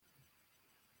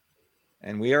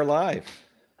And we are live.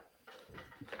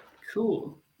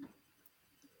 Cool.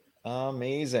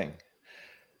 Amazing.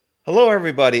 Hello,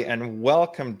 everybody, and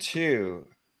welcome to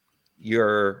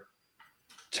your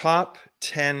top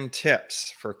 10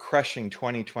 tips for crushing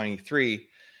 2023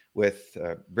 with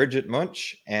Bridget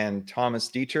Munch and Thomas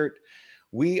Dietert.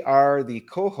 We are the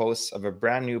co-hosts of a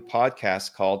brand new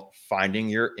podcast called Finding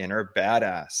Your Inner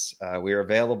Badass. We are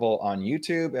available on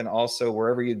YouTube and also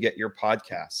wherever you get your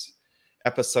podcasts.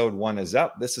 Episode 1 is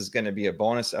up. This is going to be a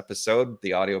bonus episode.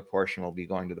 The audio portion will be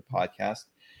going to the podcast.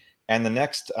 And the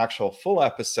next actual full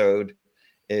episode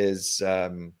is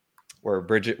where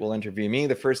Bridget will interview me.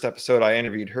 The first episode, I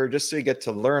interviewed her just so you get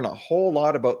to learn a whole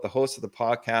lot about the host of the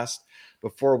podcast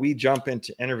before we jump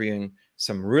into interviewing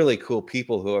some really cool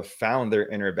people who have found their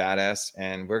inner badass.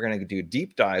 And we're going to do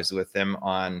deep dives with them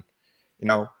on,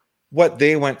 what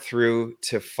they went through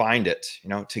to find it,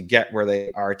 to get where they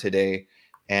are today.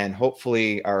 And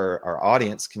hopefully our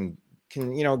audience can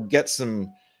get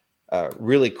some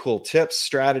really cool tips,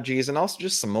 strategies, and also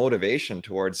just some motivation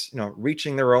towards,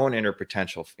 reaching their own inner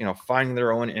potential, finding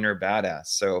their own inner badass.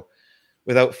 So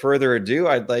without further ado,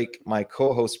 I'd like my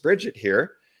co-host Bridget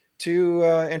here to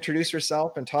introduce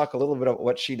herself and talk a little bit about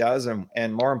what she does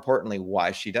and more importantly,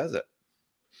 why she does it.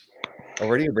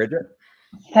 Over to you, Bridget.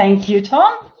 Thank you,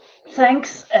 Tom.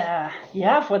 Thanks,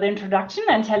 for the introduction,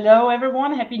 and hello,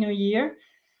 everyone. Happy New Year.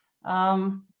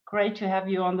 Great to have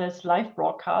you on this live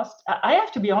broadcast. I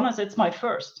have to be honest, it's my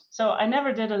first. So I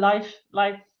never did a live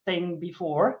thing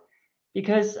before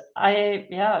because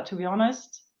to be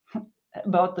honest,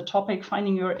 about the topic,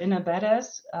 finding your inner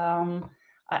badass,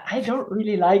 I don't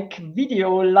really like video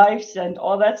lives and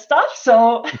all that stuff.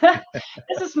 So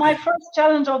this is my first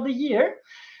challenge of the year.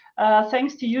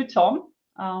 Thanks to you, Tom.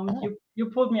 You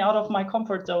pulled me out of my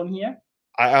comfort zone here.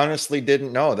 I honestly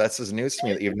didn't know. That's as news to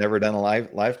me that you've never done a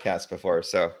live cast before.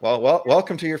 So,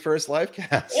 welcome to your first live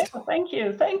cast. Yeah, thank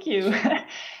you.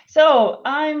 So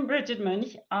I'm Bridget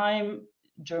Munch. I'm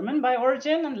German by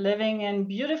origin and living in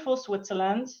beautiful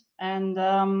Switzerland.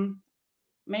 And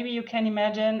maybe you can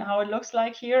imagine how it looks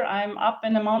like here. I'm up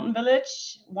in a mountain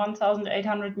village,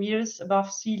 1,800 meters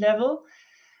above sea level.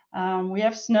 We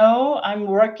have snow. I'm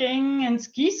working in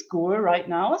ski school right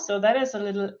now. So that is a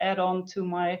little add-on to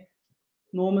my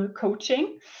normal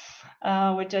coaching,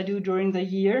 which I do during the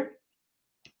year.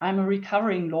 I'm a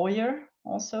recovering lawyer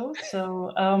also.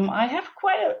 So I have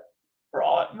quite a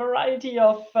broad variety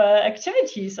of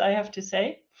activities, I have to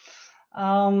say.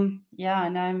 And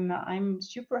I'm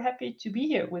super happy to be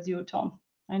here with you, Tom,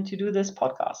 and to do this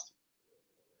podcast.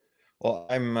 Well,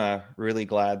 I'm really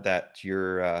glad that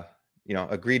you're,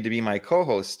 agreed to be my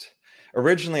co-host.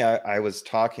 Originally, I was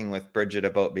talking with Bridget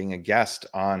about being a guest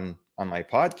on my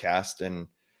podcast, and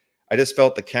I just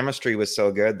felt the chemistry was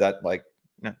so good that,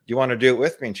 do you want to do it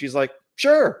with me? And she's like,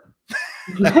 sure.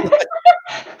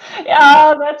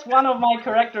 Yeah, that's one of my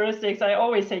characteristics. I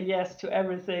always say yes to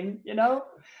everything, and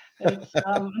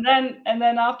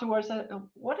then afterwards,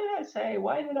 what did I say?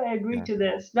 Why did I agree to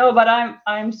this? No, but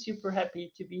I'm super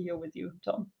happy to be here with you,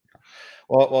 Tom.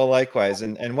 Well, likewise.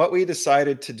 And what we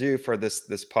decided to do for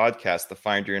this podcast, the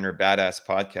Find Your Inner Badass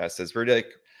podcast, is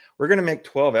we're going to make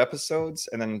 12 episodes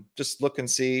and then just look and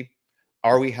see,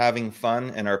 are we having fun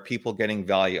and are people getting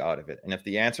value out of it? And if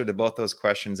the answer to both those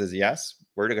questions is yes,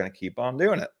 we're going to keep on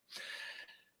doing it.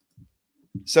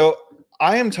 So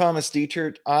I am Thomas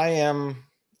Dietert. I am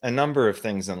a number of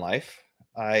things in life.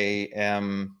 I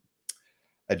am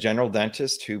a general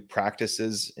dentist who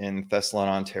practices in Thessalon,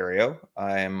 Ontario.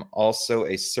 I am also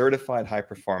a certified high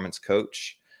performance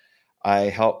coach. I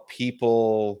help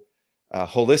people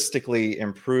holistically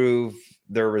improve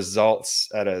their results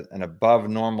at an above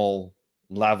normal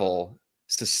level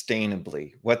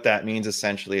sustainably. What that means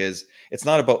essentially is it's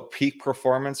not about peak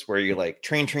performance where you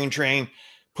train,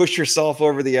 push yourself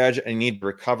over the edge and you need to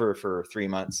recover for 3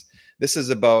 months. This is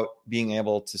about being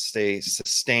able to stay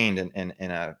sustained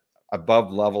in a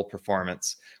above level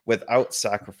performance without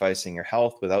sacrificing your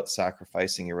health, without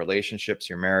sacrificing your relationships,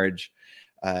 your marriage.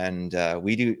 And I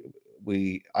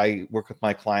work with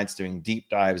my clients doing deep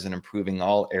dives and improving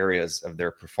all areas of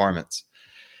their performance.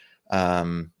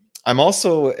 I'm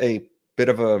also a bit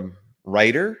of a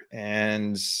writer,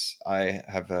 and I'm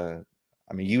a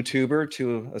YouTuber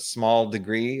to a small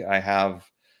degree. I have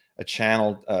a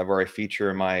channel where I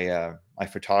feature my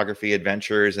photography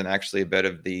adventures and actually a bit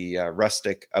of the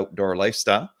rustic outdoor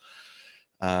lifestyle.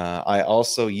 I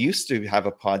also used to have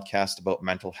a podcast about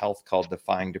mental health called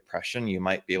Defying Depression. You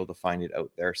might be able to find it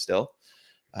out there still.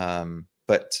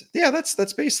 But yeah,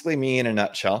 that's basically me in a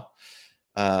nutshell.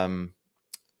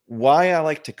 Why I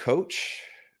like to coach.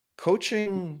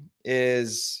 Coaching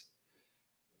is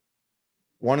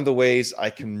one of the ways I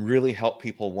can really help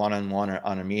people one-on-one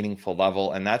on a meaningful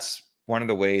level. And that's one of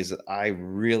the ways that I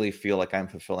really feel like I'm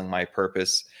fulfilling my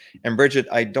purpose. And Bridget,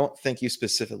 I don't think you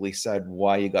specifically said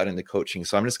why you got into coaching.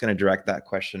 So I'm just going to direct that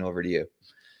question over to you.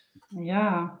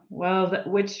 Yeah, well,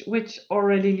 which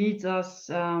already leads us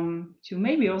to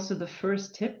maybe also the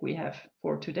first tip we have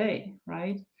for today,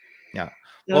 right? Yeah.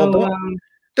 So, Well,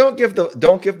 don't give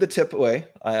the tip away.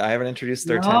 I haven't introduced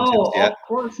their 10 tips no, yet. of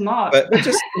course not. But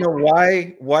just,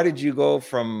 why did you go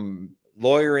from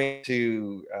lawyering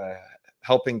to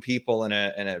helping people in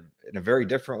a very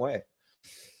different way?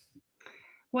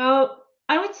 Well,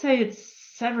 I would say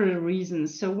it's several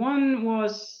reasons. So one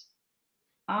was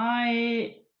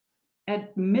I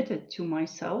admitted to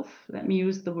myself, let me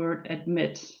use the word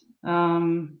admit,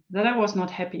 that I was not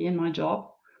happy in my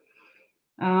job.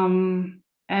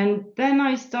 And then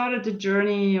I started the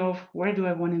journey of where do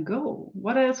I want to go?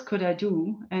 What else could I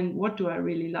do? And what do I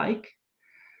really like?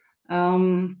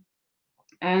 And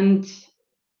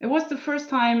it was the first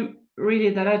time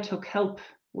really that I took help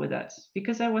with that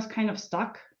because I was kind of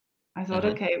stuck. I thought,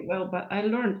 okay, well, but I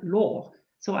learned law.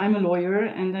 So I'm a lawyer,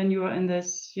 and then you are in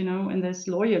this, in this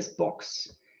lawyer's box,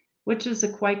 which is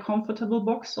a quite comfortable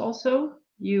box also.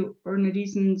 You earn a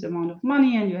decent amount of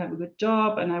money and you have a good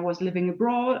job. And I was living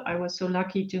abroad. I was so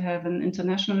lucky to have an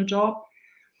international job.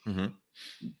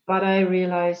 But I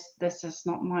realized this is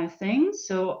not my thing.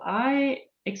 So I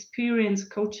experienced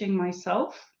coaching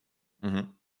myself. And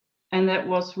that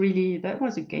was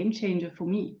a game changer for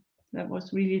me. That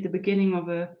was really the beginning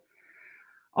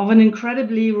of an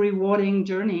incredibly rewarding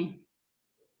journey.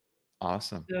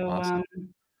 Awesome. So Awesome.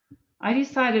 I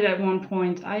decided at one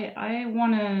point I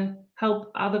want to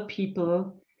help other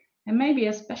people, and maybe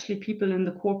especially people in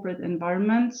the corporate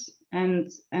environments, and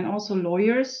also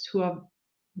lawyers who are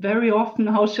very often,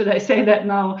 how should I say that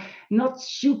now, not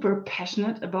super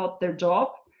passionate about their job.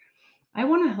 I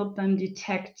want to help them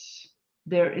detect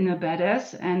their inner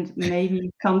badass and maybe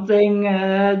something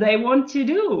they want to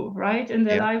do right in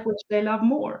their life, which they love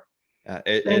more.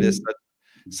 It is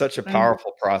such a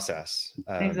powerful process.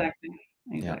 Exactly.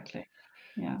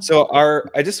 Yeah. So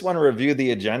I just want to review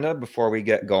the agenda before we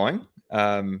get going.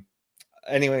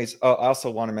 Anyways, I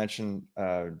also want to mention,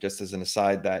 just as an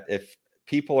aside, that if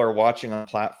people are watching on a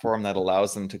platform that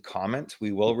allows them to comment,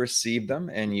 we will receive them,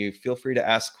 and you feel free to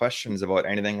ask questions about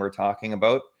anything we're talking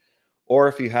about. Or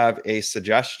if you have a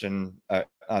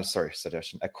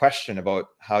a question about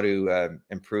how to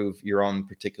improve your own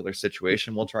particular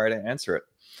situation, we'll try to answer it.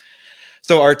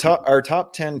 So our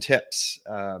top 10 tips.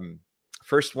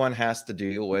 First one has to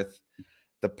do with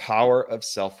the power of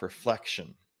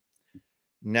self-reflection.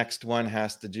 Next one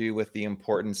has to do with the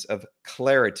importance of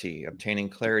clarity, obtaining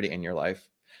clarity in your life.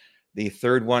 The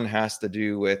third one has to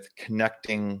do with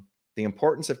the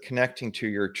importance of connecting to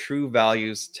your true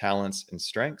values, talents, and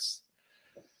strengths.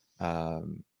 We're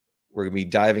going to be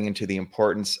diving into the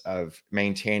importance of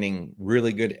maintaining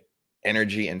really good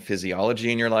energy and physiology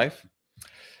in your life.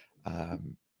 We're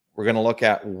going to look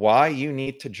at why you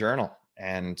need to journal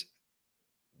and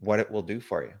what it will do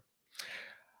for you.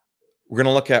 We're going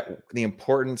to look at the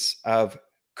importance of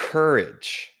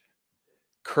courage.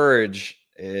 Courage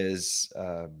is,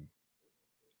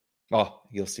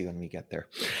 you'll see when we get there.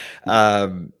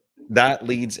 That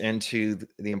leads into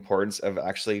the importance of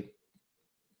actually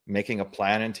making a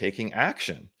plan and taking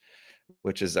action,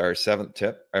 which is our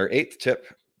eighth tip.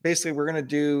 Basically, we're going to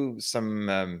do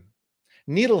some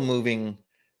needle moving,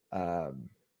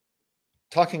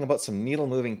 talking about some needle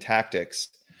moving tactics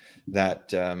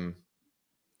that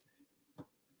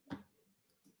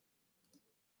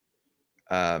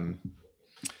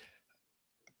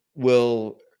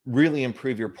will really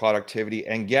improve your productivity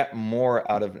and get more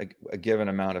out of a given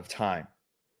amount of time.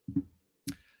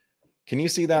 Can you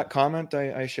see that comment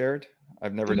I shared?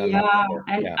 I've never done that before.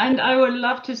 And I would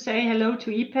love to say hello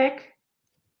to Ipek,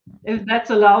 if that's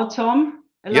allowed, Tom.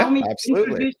 Allow me absolutely.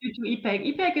 to introduce you to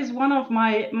Ipek. Ipek is one of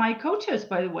my coaches,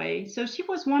 by the way. So she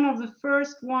was one of the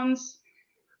first ones.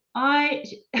 I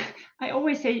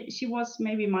always say she was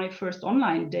maybe my first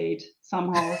online date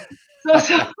somehow. So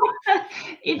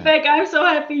Ipek, I'm so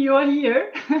happy you're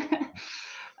here.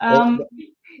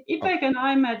 Ipek and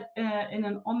I met in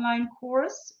an online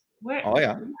course.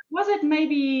 Was it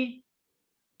maybe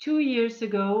 2 years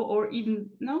ago, or even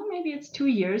maybe it's 2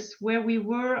 years, where we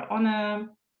were on a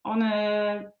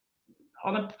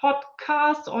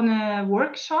podcast, on a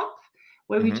workshop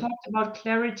where we talked about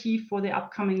clarity for the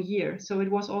upcoming year. So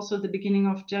it was also the beginning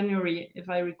of January, if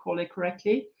I recall it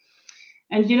correctly.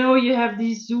 And you have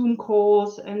these Zoom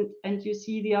calls and you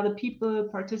see the other people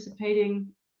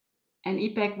participating. And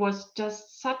Ipek was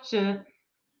just such a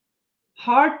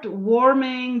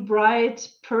heartwarming, bright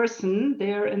person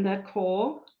there in that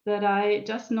call that I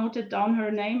just noted down her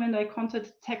name and I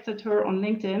contacted her on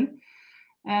LinkedIn.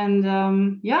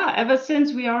 And yeah, ever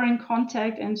since we are in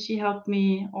contact, and she helped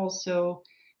me also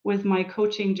with my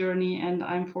coaching journey, and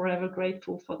I'm forever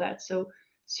grateful for that. So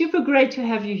super great to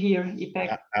have you here,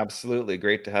 Ipek. Absolutely.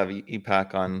 Great to have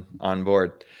Ipek on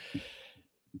board.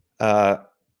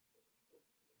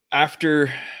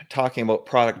 After talking about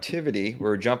productivity,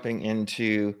 we're jumping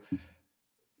into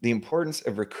the importance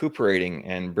of recuperating,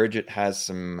 and Bridget has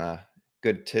some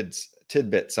good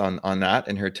tidbits on that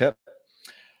in her tip.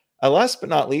 Last but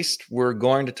not least, we're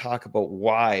going to talk about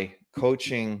why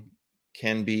coaching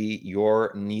can be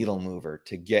your needle mover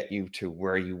to get you to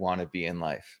where you want to be in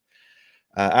life.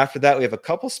 After that, we have a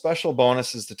couple special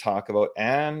bonuses to talk about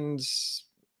and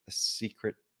a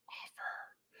secret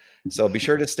offer. So be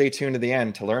sure to stay tuned to the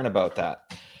end to learn about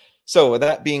that. So with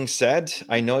that being said,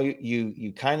 I know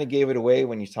you kind of gave it away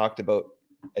when you talked about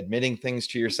admitting things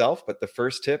to yourself, but the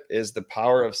first tip is the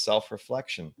power of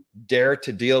self-reflection. Dare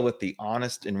to deal with the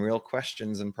honest and real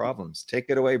questions and problems. Take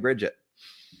it away, Bridget.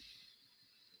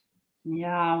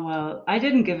 Yeah, well, I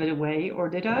didn't give it away, or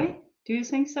did I? Do you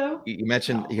think so? You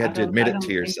mentioned No, you had to admit it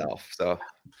to yourself. So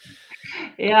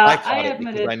I yeah, caught it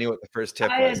because I knew what the first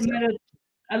tip I was. admitted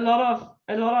a lot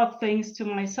of things to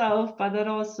myself, but that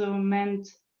also meant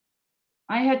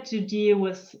I had to deal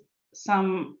with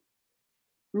some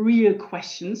real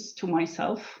questions to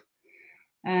myself.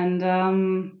 And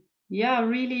yeah,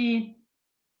 really,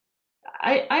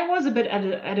 I was a bit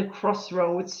at a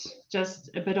crossroads. Just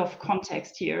a bit of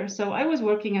context here. So I was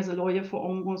working as a lawyer for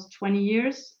almost 20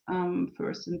 years,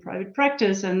 first in private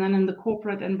practice and then in the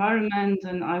corporate environment,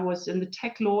 and I was in the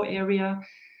tech law area.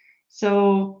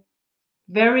 So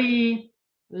very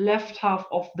left half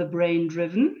of the brain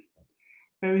driven,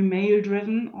 very male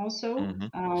driven also.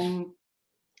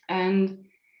 And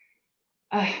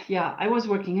yeah, I was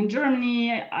working in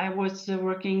Germany, I was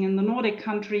working in the Nordic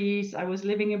countries, I was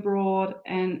living abroad.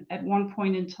 And at one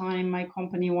point in time, my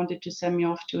company wanted to send me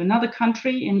off to another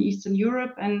country in Eastern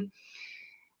Europe. And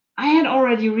I had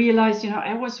already realized,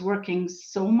 I was working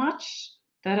so much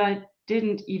that I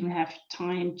didn't even have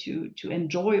time to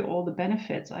enjoy all the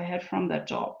benefits I had from that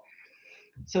job.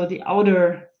 So the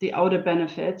outer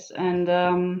benefits. And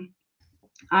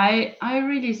I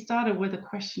really started with a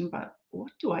question, but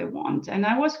what do I want? And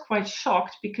I was quite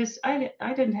shocked because I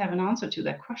didn't have an answer to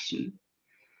that question.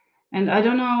 And I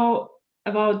don't know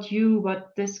about you,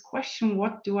 but this question,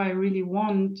 what do I really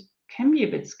want, can be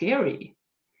a bit scary.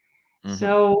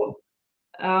 So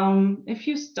if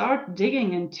you start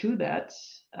digging into that,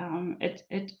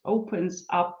 it opens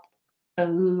up a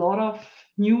lot of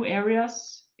new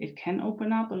areas. It can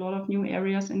open up a lot of new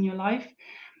areas in your life.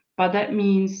 But that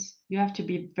means you have to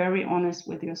be very honest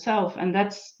with yourself. And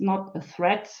that's not a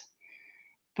threat.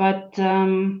 But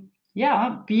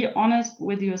yeah, be honest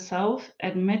with yourself.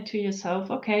 Admit to yourself,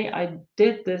 okay, I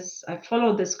did this. I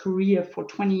followed this career for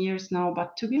 20 years now.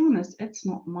 But to be honest, it's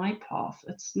not my path.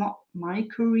 It's not my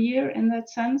career in that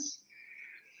sense.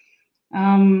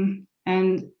 And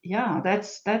yeah,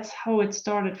 that's how it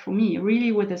started for me,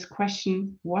 really, with this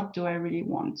question, what do I really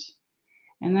want?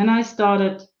 And then I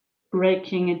started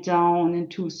breaking it down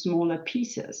into smaller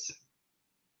pieces.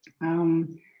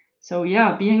 So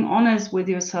yeah, being honest with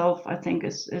yourself, I think,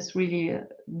 is really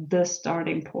the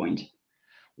starting point.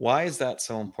 Why is that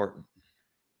so important?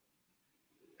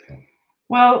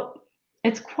 Well,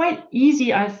 it's quite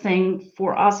easy, I think,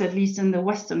 for us, at least in the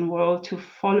Western world, to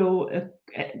follow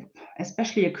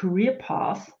especially a career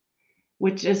path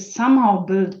which is somehow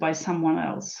built by someone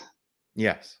else.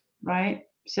 Yes. Right?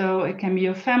 So it can be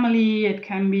your family, it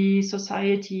can be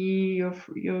society,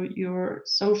 your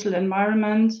social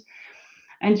environment,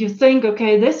 and you think,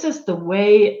 okay, this is the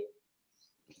way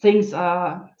things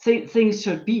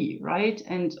should be, right?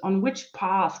 And on which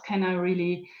path can I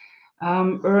really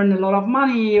earn a lot of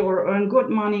money or earn good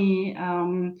money?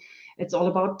 It's all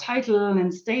about title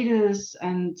and status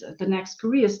and the next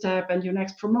career step and your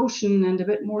next promotion and a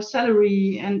bit more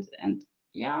salary and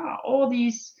yeah, all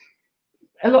these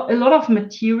a lot of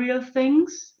material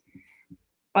things.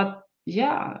 But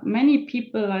yeah, many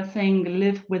people, I think,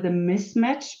 live with a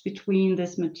mismatch between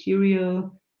this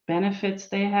material benefits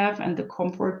they have and the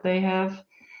comfort they have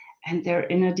and their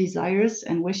inner desires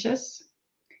and wishes.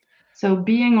 So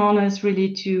being honest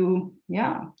really to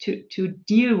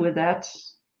deal with that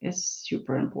is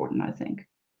super important, I think.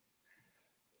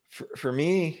 For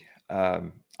me,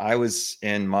 I was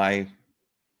in my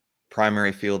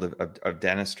primary field of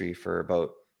dentistry for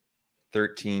about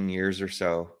 13 years or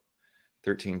so,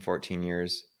 13, 14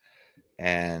 years.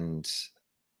 And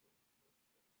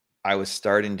I was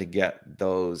starting to get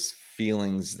those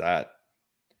feelings that,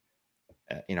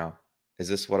 is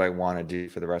this what I want to do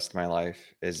for the rest of my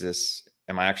life?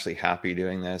 Am I actually happy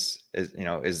doing this?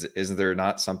 Is there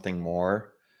not something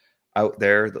more out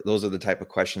there? Those are the type of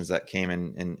questions that came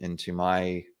into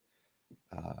my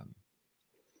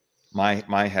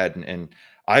my head, and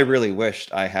I really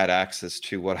wished I had access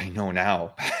to what I know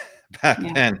now back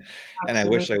Yeah, then, and I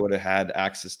wish absolutely. I would have had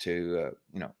access to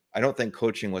I don't think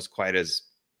coaching was quite as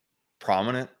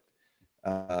prominent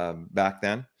back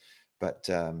then, but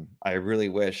I really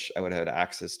wish I would have had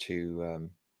access to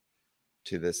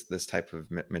this type of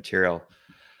material.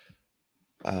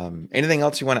 Anything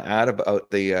else you want to add about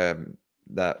the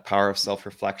power of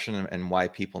self-reflection and why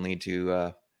people need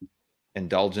to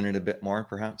indulge in it a bit more,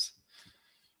 perhaps?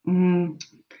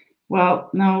 Well,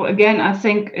 no, again, I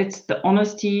think it's the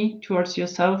honesty towards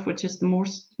yourself, which is the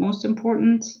most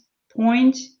important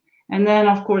point. And then,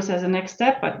 of course, as a next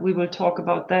step, but we will talk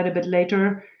about that a bit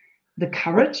later, the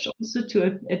courage also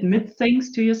to admit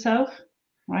things to yourself,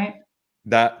 right?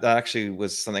 That actually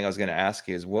was something I was going to ask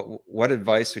you, is what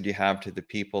advice would you have to the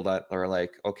people that are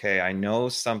like, okay, I know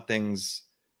something's,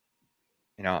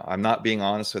 I'm not being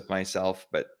honest with myself,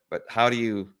 but how do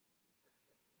you,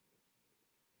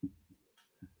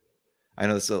 I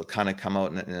know this will kind of come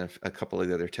out in a couple of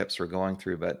the other tips we're going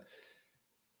through, but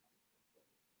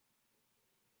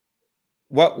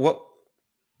what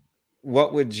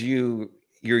would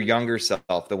your younger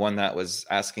self, the one that was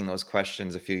asking those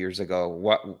questions a few years ago,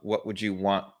 what would you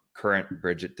want current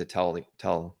Bridget to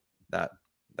tell that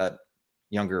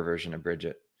younger version of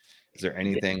Bridget? Is there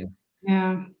anything?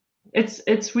 Yeah,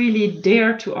 it's really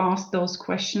dare to ask those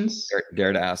questions,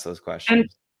 Dare to ask those and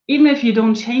questions. even if you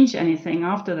don't change anything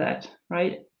after that,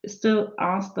 right? Still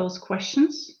ask those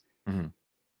questions. Mm-hmm.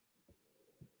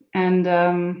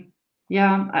 And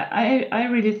yeah, I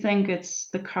really think it's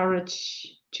the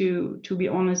courage to be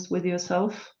honest with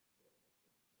yourself.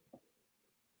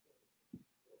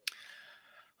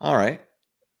 All right.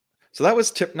 So that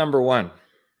was tip number 1.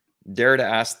 Dare to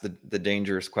ask the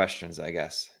dangerous questions, I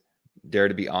guess. Dare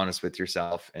to be honest with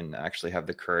yourself and actually have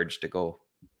the courage to go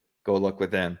look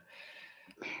within.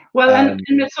 Well, and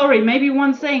sorry, maybe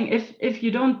one thing, if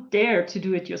you don't dare to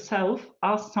do it yourself,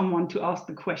 ask someone to ask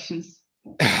the questions.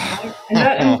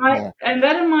 Right? And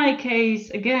that in my case,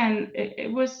 again,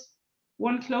 it was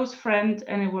one close friend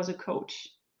and it was a coach.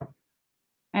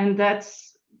 And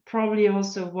that's probably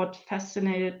also what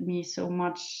fascinated me so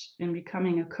much in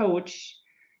becoming a coach.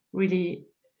 Really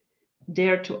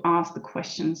dare to ask the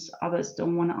questions others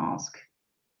don't want to ask.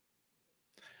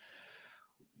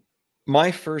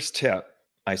 My first tip,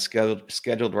 I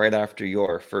scheduled right after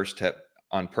your first tip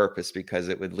on purpose because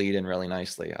it would lead in really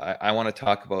nicely. I want to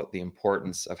talk about the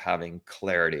importance of having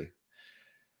clarity.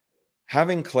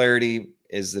 Having clarity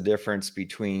is the difference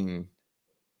between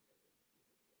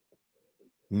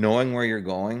knowing where you're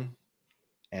going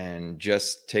and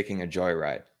just taking a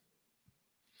joyride.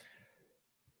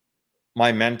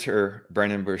 My mentor,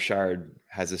 Brendon Burchard,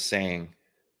 has a saying,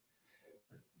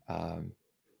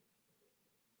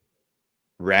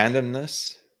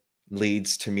 randomness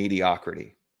leads to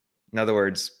mediocrity. In other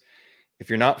words, if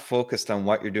you're not focused on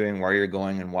what you're doing, where you're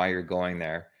going, and why you're going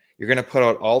there, you're going to put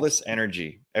out all this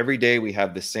energy. Every day we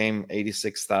have the same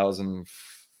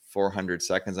 86,400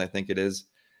 seconds, I think it is,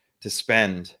 to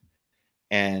spend.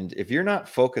 And if you're not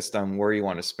focused on where you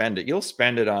want to spend it, you'll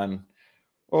spend it on,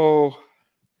 I'll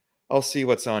see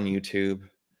what's on YouTube.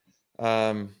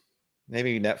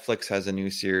 Maybe Netflix has a new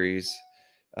series.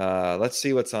 Let's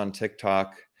see what's on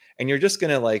TikTok. And you're just going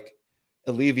to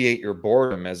alleviate your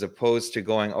boredom, as opposed to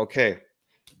going, okay,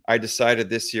 I decided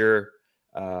this year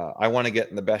I want to get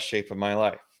in the best shape of my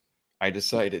life. I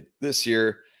decided this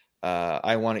year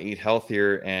I want to eat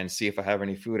healthier and see if I have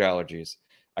any food allergies.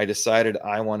 I decided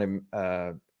I want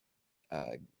to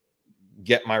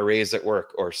get my raise at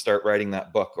work, or start writing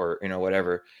that book, or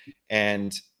whatever.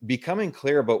 And becoming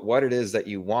clear about what it is that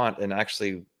you want, and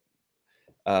actually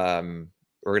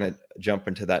we're going to jump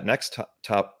into that next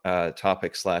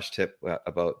topic / tip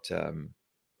about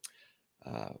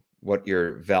what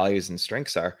your values and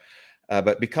strengths are.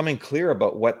 But becoming clear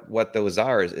about what those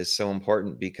are is so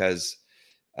important, because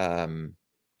when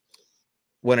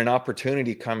an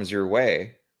opportunity comes your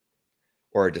way,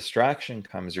 or a distraction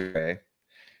comes your way,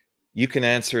 you can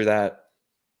answer that.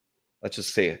 Let's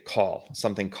just say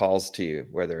something calls to you,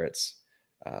 whether it's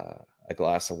a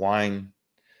glass of wine,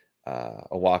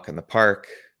 a walk in the park,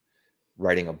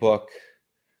 writing a book,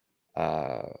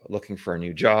 looking for a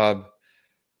new job.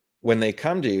 When they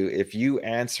come to you, if you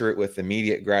answer it with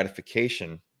immediate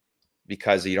gratification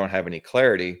because you don't have any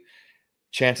clarity,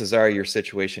 chances are your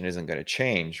situation isn't going to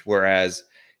change. Whereas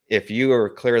if you are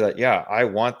clear that, yeah, I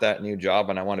want that new job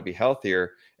and I want to be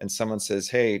healthier, and someone says,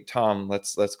 hey, Tom,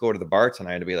 let's go to the bar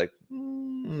tonight, to be like,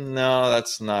 no,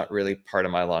 that's not really part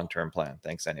of my long-term plan.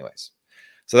 Thanks anyways.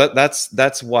 So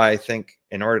that's why I think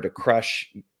in order to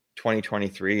crush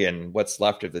 2023 and what's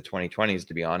left of the 2020s,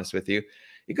 to be honest with you,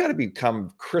 you got to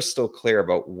become crystal clear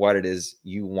about what it is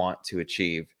you want to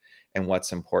achieve and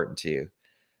what's important to you.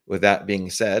 With that being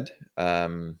said,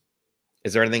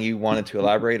 is there anything you wanted to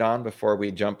elaborate on before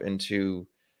we jump into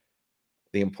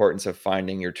the importance of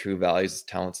finding your true values,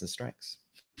 talents, and strengths?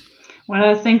 Well,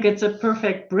 I think it's a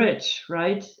perfect bridge,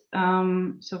 right?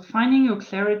 So finding your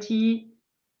clarity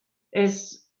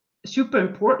is super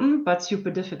important, but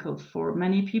super difficult for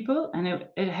many people. And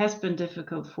it has been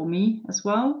difficult for me as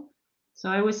well. So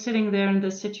I was sitting there in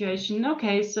this situation.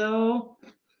 Okay, so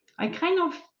I kind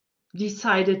of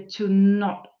decided to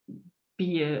not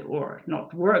or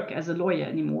not work as a lawyer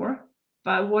anymore.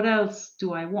 But what else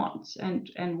do I want?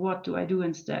 And what do I do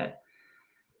instead?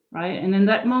 Right? And in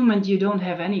that moment, you don't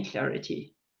have any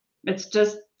clarity. It's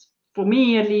just, for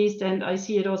me at least, and I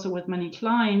see it also with many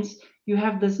clients, you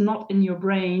have this knot in your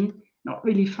brain, not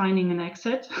really finding an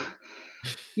exit.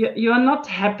 You are not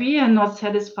happy and not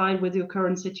satisfied with your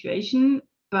current situation,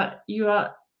 but you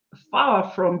are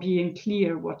far from being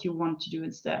clear what you want to do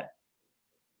instead.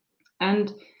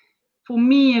 And for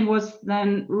me, it was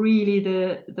then really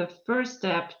the first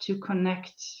step to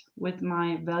connect with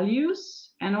my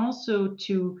values, and also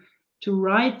to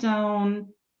write down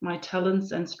my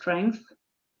talents and strengths.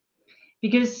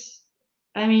 Because,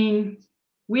 I mean,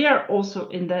 we are also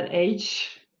in that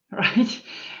age, right?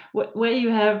 Where you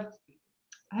have,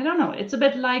 I don't know, it's a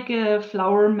bit like a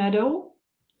flower meadow.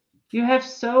 You have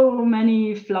so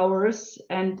many flowers,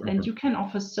 and you can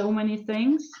offer so many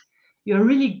things. You're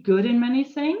really good in many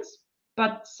things,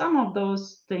 but some of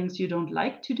those things you don't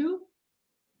like to do.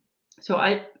 So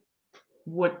I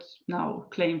would now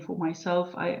claim for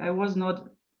myself, I was not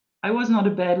a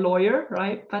bad lawyer,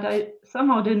 right? But I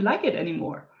somehow didn't like it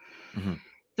anymore. Mm-hmm.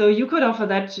 So you could offer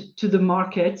that to the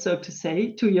market, so to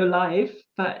say, to your life,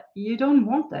 but you don't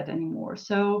want that anymore.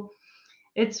 So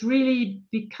it's really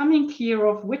becoming clear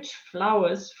of which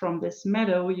flowers from this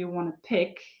meadow you want to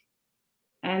pick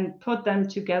and put them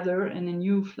together in a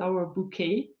new flower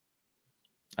bouquet.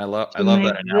 I love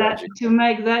that analogy. To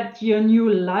make that your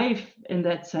new life in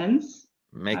that sense.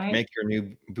 Make your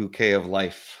new bouquet of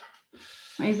life.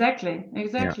 Exactly.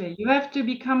 Yeah. You have to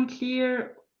become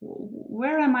clear,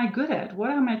 where am I good at? What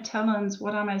are my talents?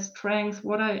 What are my strengths?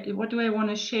 What do I want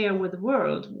to share with the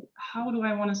world? How do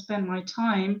I want to spend my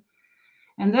time?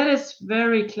 And that is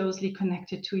very closely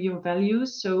connected to your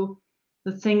values. So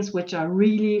the things which are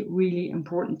really, really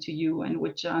important to you and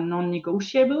which are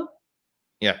non-negotiable.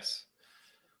 Yes.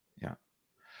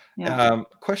 Yeah.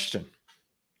 Question.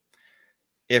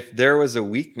 If there was a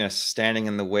weakness standing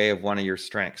in the way of one of your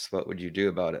strengths, what would you do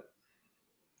about it?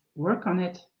 Work on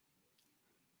it.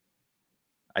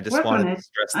 I just wanted to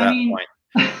stress that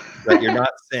point. That you're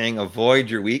not saying avoid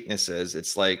your weaknesses.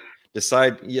 It's like,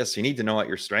 decide, yes, you need to know what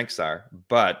your strengths are,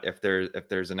 but if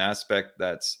there's an aspect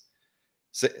that's,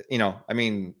 I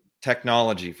mean,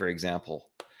 technology, for example,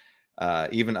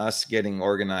 even us getting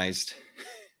organized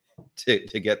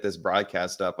to get this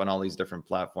broadcast up on all these different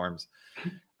platforms,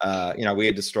 we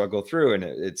had to struggle through, and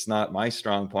it's not my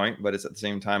strong point, but it's at the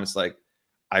same time, it's like,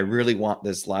 I really want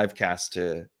this live cast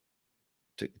to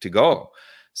go.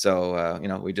 So,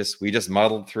 we just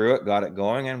muddled through it, got it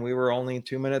going, and we were only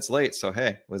 2 minutes late. So,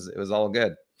 hey, it was all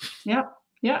good.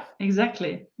 Yeah,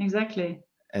 exactly.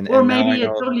 And maybe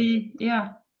it's only,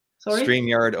 sorry.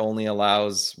 StreamYard only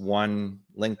allows one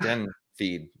LinkedIn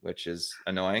feed, which is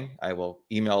annoying. I will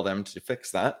email them to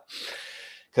fix that,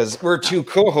 because we're two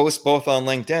co-hosts both on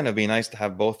LinkedIn. It'd be nice to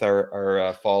have both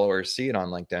our followers see it on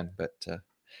LinkedIn. But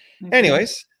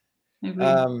anyways.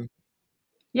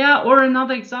 Yeah, or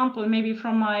another example, maybe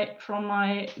from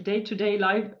my day-to-day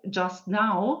life just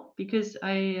now, because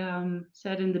I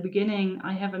said in the beginning,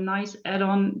 I have a nice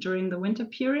add-on during the winter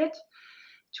period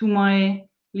to my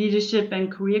leadership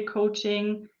and career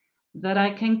coaching, that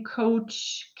I can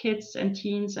coach kids and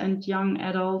teens and young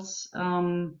adults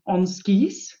on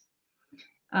skis,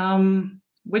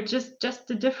 which is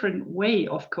just a different way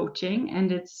of coaching,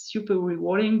 and it's super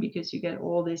rewarding because you get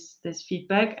all this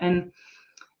feedback. And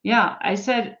yeah, I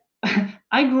said,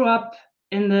 I grew up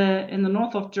in the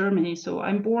north of Germany, so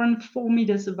I'm born 4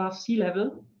 meters above sea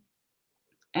level,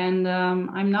 and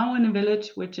I'm now in a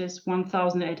village which is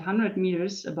 1,800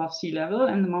 meters above sea level,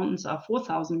 and the mountains are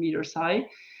 4,000 meters high.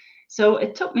 So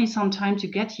it took me some time to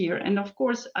get here, and of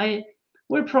course I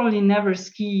will probably never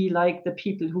ski like the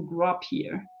people who grew up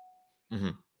here.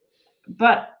 Mhm.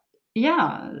 But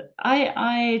yeah,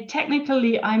 I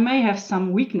technically I may have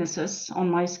some weaknesses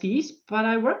on my skis, but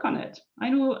I work on it. I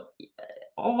do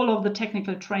all of the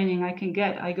technical training I can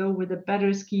get. I go with the better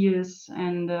skiers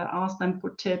and ask them for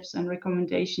tips and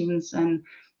recommendations and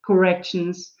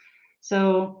corrections.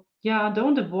 So yeah,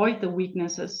 don't avoid the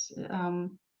weaknesses.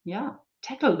 Yeah,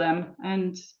 tackle them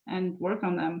and work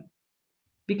on them,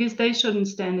 because they shouldn't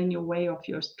stand in your way of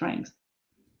your strength.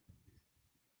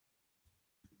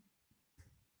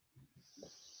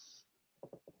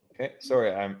 Okay,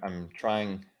 sorry, I'm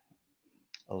trying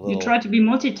a You little. try to be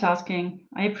multitasking.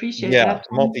 I appreciate Yeah, that.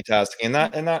 multitasking, and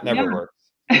that never Yeah. works.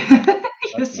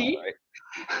 That's You not see? right.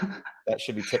 That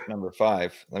should be tip number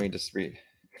 5. Let me just read.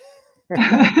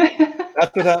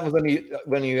 That's what happens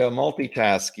when you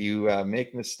multitask. You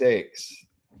make mistakes.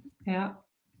 Yeah.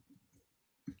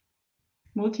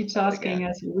 That again. Multitasking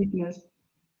as a weakness.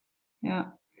 Yeah.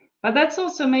 But that's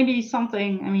also maybe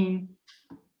something, I mean,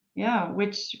 yeah,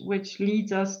 which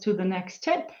leads us to the next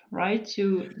tip, right?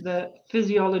 To the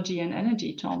physiology and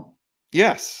energy, Tom.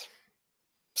 Yes.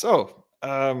 So,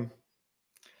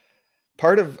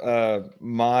 part of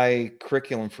my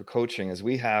curriculum for coaching is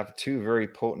we have 2 very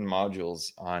potent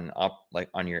modules on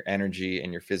on your energy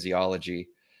and your physiology,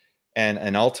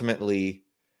 and ultimately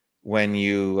when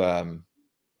you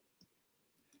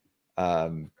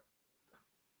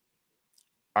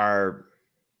are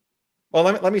well,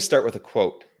 let me start with a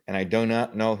quote, and I do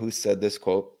not know who said this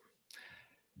quote.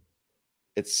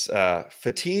 It's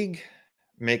fatigue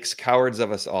makes cowards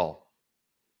of us all.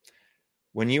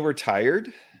 When you are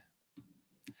tired,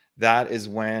 that is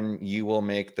when you will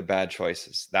make the bad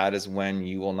choices. That is when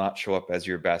you will not show up as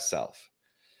your best self.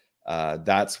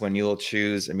 That's when you'll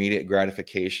choose immediate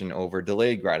gratification over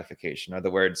delayed gratification. In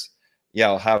other words, yeah,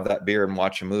 I'll have that beer and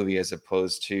watch a movie as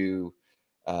opposed to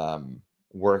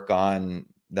work on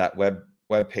that web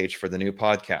page for the new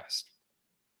podcast.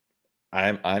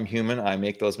 I'm human. I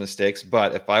make those mistakes,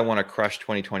 but if I want to crush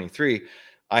 2023,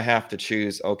 I have to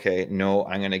choose. Okay, no,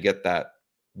 I'm going to get that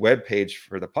web page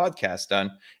for the podcast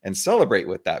done and celebrate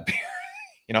with that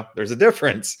beer. There's a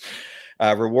difference.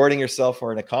 Rewarding yourself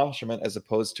for an accomplishment as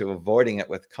opposed to avoiding it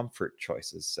with comfort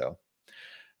choices. So,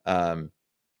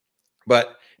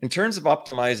 but in terms of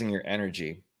optimizing your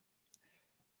energy,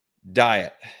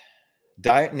 diet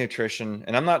and nutrition,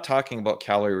 and I'm not talking about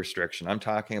calorie restriction. I'm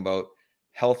talking about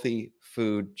healthy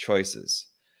food choices.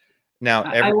 Now,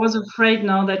 I was afraid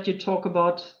now that you talk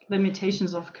about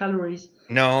limitations of calories.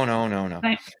 No.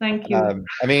 Thank you.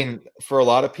 I mean, for a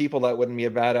lot of people, that wouldn't be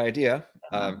a bad idea,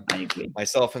 I agree.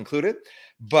 myself included.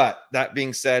 But that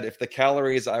being said, if the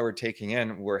calories I were taking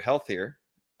in were healthier,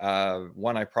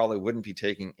 one, I probably wouldn't be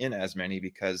taking in as many,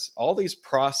 because all these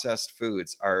processed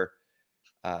foods are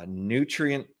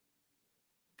nutrient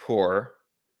poor,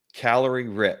 calorie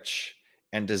rich,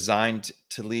 and designed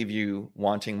to leave you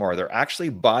wanting more. They're actually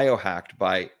biohacked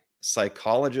by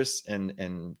psychologists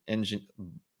and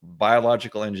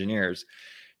biological engineers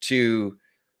to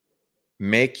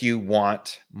make you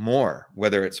want more,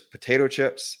 whether it's potato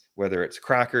chips, whether it's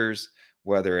crackers,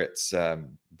 whether it's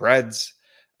breads.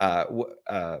 I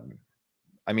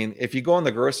mean, if you go in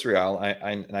the grocery aisle,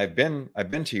 and I've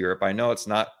been to Europe, I know it's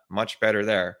not much better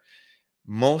there.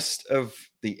 Most of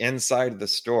the inside of the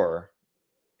store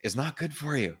is not good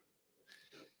for you.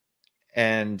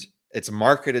 And it's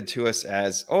marketed to us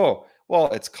as, oh,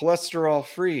 well, it's cholesterol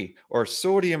free or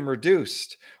sodium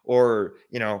reduced, or,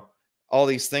 all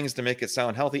these things to make it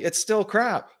sound healthy. It's still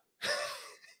crap.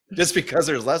 Just because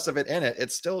there's less of it in it,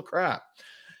 it's still crap.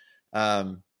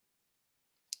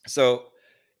 So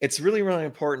it's really, really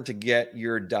important to get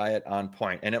your diet on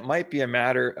point. And it might be a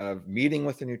matter of meeting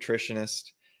with a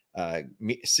nutritionist,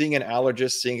 seeing an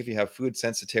allergist, seeing if you have food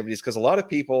sensitivities, because a lot of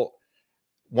people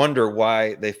wonder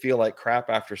why they feel like crap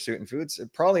after certain foods.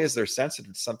 It probably is they're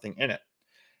sensitive to something in it.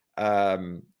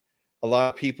 A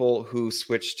lot of people who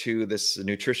switch to this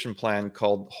nutrition plan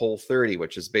called Whole30,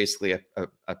 which is basically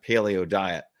a paleo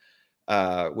diet,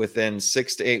 within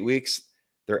 6 to 8 weeks,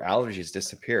 their allergies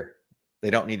disappear. They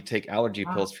don't need to take allergy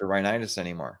pills for rhinitis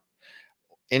anymore.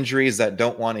 Injuries that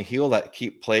don't want to heal, that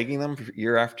keep plaguing them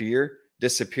year after year,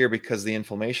 disappear because the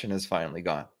inflammation is finally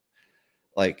gone.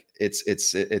 Like it's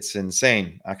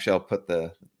insane. Actually, I'll put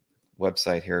the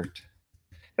website here,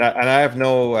 and I have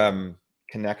no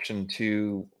connection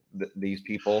to these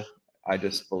people. I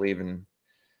just believe in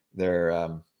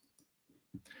their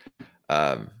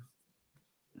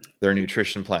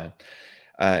nutrition plan.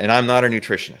 And I'm not a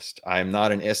nutritionist. I'm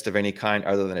not an ist of any kind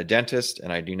other than a dentist,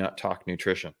 and I do not talk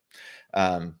nutrition.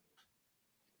 But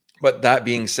that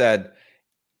being said,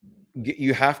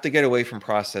 you have to get away from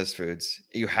processed foods.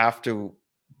 You have to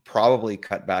probably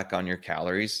cut back on your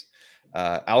calories.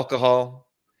 Alcohol,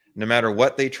 no matter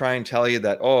what they try and tell you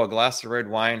that, oh, a glass of red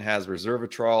wine has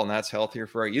resveratrol and that's healthier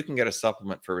for you, you can get a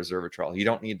supplement for resveratrol. You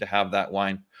don't need to have that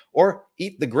wine, or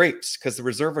eat the grapes because the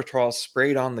resveratrol is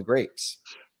sprayed on the grapes.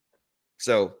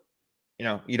 So,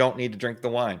 you don't need to drink the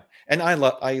wine. And I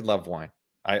love wine.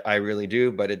 I really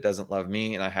do, but it doesn't love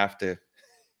me, and I have to,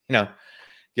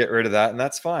 get rid of that, and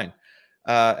that's fine.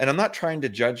 And I'm not trying to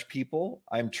judge people.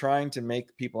 I'm trying to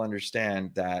make people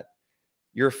understand that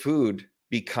your food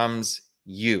becomes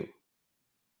you.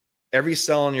 Every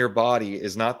cell in your body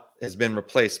has been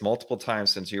replaced multiple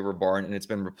times since you were born, and it's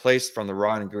been replaced from the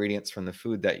raw ingredients from the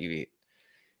food that you eat.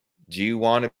 Do you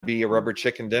want to be a rubber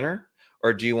chicken dinner,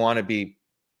 or do you want to be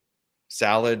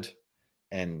salad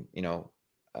and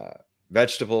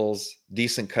vegetables,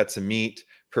 decent cuts of meat,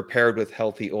 prepared with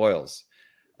healthy oils?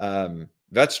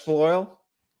 Vegetable oil,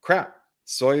 crap.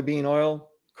 Soybean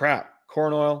oil, crap.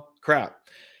 Corn oil, crap.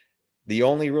 The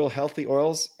only real healthy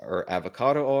oils are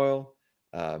avocado oil,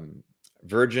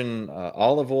 virgin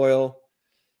olive oil.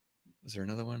 Is there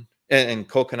another one? And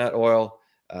coconut oil.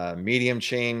 Medium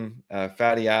chain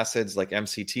fatty acids like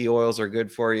MCT oils are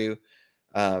good for you.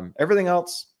 Everything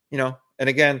else, and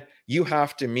again, you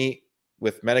have to meet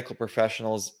with medical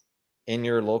professionals in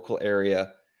your local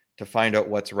area to find out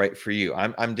what's right for you.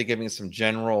 I'm giving some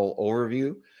general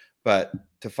overview, but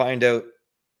to find out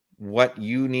what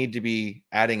you need to be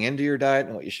adding into your diet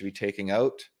and what you should be taking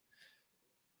out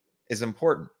is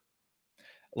important.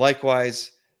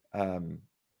 Likewise,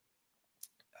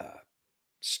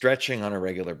 stretching on a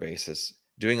regular basis,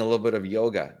 doing a little bit of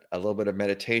yoga, a little bit of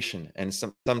meditation, and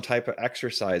some type of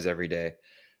exercise every day,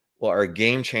 are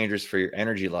game changers for your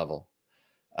energy level.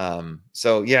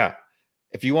 So yeah,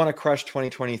 if you want to crush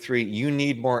 2023, you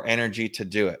need more energy to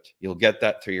do it. You'll get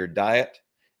that through your diet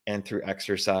and through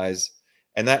exercise.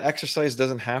 And that exercise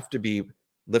doesn't have to be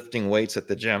lifting weights at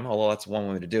the gym, although that's one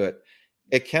way to do it.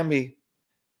 It can be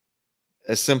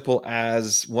as simple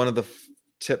as one of the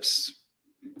tips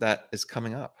that is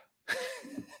coming up.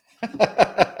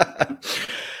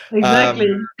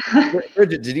 Exactly.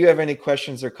 Bridget, did you have any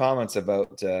questions or comments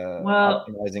about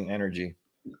optimizing energy?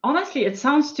 Honestly, it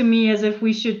sounds to me as if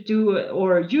we should do,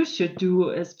 or you should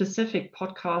do, a specific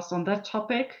podcast on that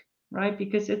topic, right?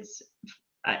 Because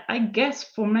I guess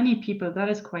for many people that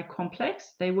is quite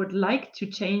complex. They would like to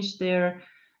change their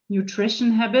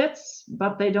nutrition habits,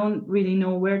 but they don't really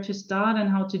know where to start and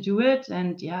how to do it.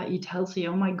 And eat healthy.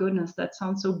 Oh my goodness, that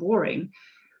sounds so boring.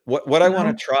 What I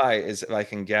want to try is if I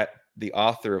can get the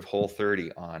author of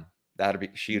Whole30 on.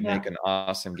 She would make an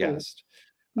awesome guest.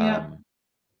 Yeah.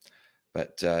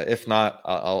 But if not,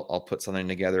 I'll put something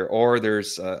together. Or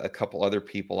there's a couple other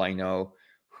people I know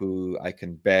who I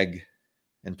can beg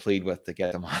and plead with to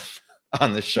get them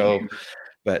on the show.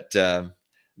 But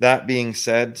that being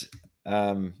said,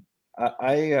 Well,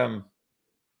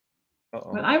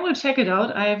 I will check it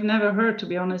out. I have never heard, to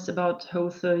be honest, about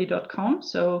Whole30.com,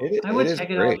 so I will check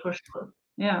it out for sure.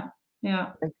 Yeah.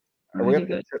 Are we up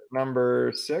to tip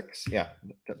number 6? Yeah,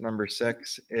 tip number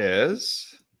 6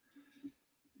 is.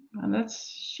 And that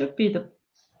should be the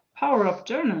power of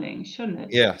journaling, shouldn't it?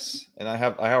 Yes, and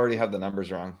I already have the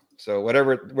numbers wrong. So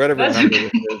whatever number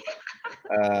it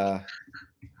is.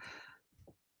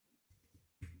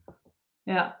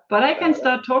 Yeah, but I can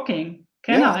start talking.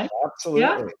 Can I? Absolutely.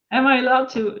 Yeah. Am I allowed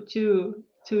to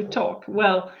talk?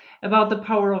 Well, about the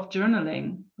power of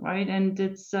journaling, right? And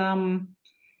it's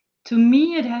to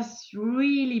me, it has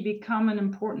really become an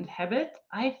important habit.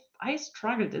 I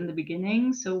struggled in the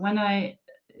beginning, so when I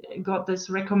got this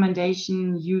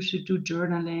recommendation, you should do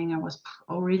journaling, I was,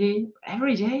 oh really?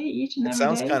 Every day, each and every day?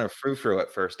 It sounds kind of frou-frou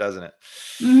at first, doesn't it?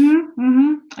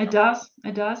 It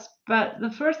does. But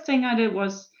the first thing I did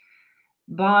was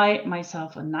buy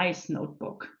myself a nice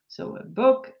notebook. So a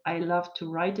book I love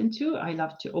to write into, I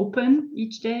love to open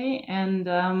each day. And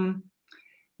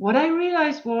what I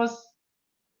realized was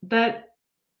that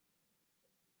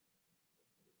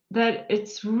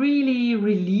it's really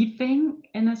relieving,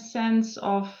 in a sense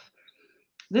of,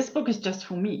 this book is just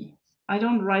for me. I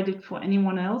don't write it for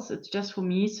anyone else. It's just for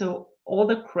me. So all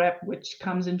the crap which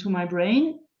comes into my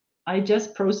brain, I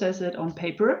just process it on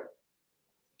paper.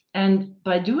 And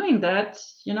by doing that,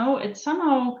 it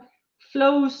somehow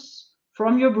flows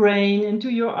from your brain into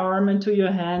your arm, into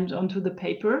your hand, onto the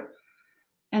paper.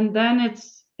 And then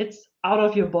it's out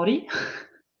of your body.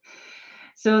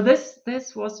 So this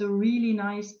was a really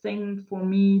nice thing for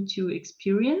me to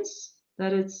experience,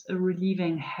 that it's a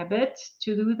relieving habit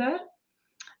to do that.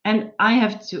 And I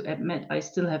have to admit, I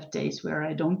still have days where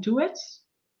I don't do it,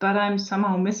 but I'm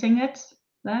somehow missing it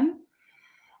then.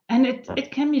 And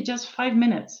it can be just 5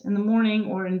 minutes in the morning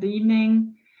or in the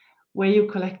evening where you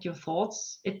collect your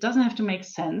thoughts. It doesn't have to make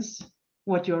sense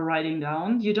what you're writing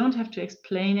down. You don't have to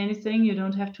explain anything. You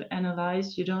don't have to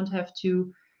analyze. You don't have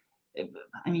to,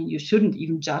 I mean, you shouldn't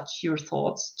even judge your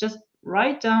thoughts. Just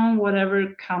write down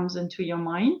whatever comes into your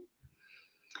mind.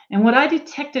 And what I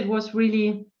detected was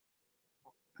really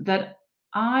that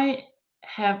I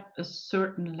have a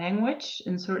certain language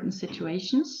in certain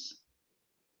situations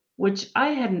which I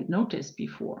hadn't noticed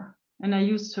before. And I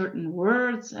use certain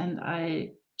words and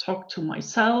I talk to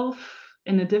myself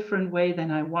in a different way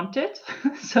than I wanted.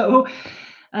 So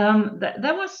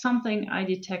that was something I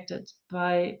detected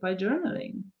by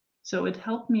journaling. So it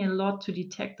helped me a lot to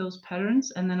detect those patterns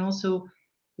and then also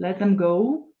let them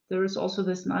go. There is also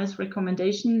this nice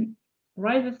recommendation: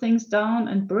 write the things down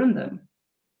and burn them.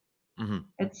 Mhm.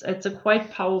 It's a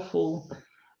quite powerful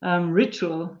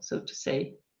ritual, so to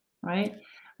say, right?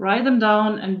 Write them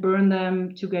down and burn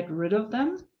them to get rid of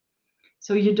them,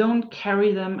 so you don't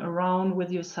carry them around with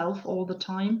yourself all the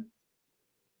time.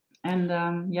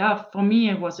 And yeah, for me,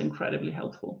 it was incredibly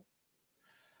helpful.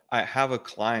 I have a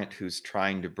client who's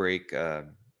trying to break a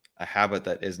habit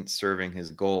that isn't serving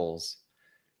his goals,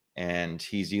 and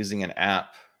he's using an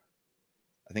app.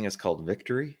 I think it's called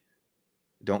Victory.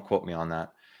 Don't quote me on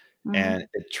that. Mm-hmm. And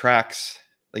it tracks,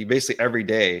 like, basically every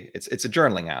day. It's a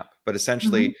journaling app, but Mm-hmm.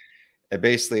 essentially,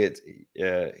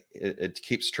 it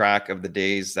keeps track of the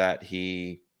days that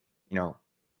he,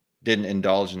 didn't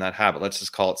indulge in that habit. Let's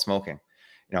just call it smoking.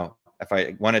 If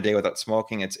I went a day without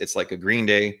smoking, it's like a green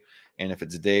day. And if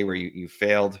it's a day where you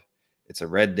failed, it's a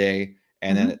red day.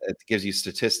 And then Mm-hmm. it gives you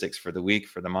statistics for the week,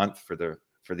 for the month, for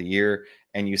the year,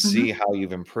 and you Mm-hmm. see how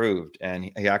you've improved.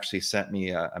 And he actually sent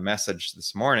me a message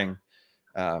this morning,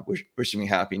 wishing me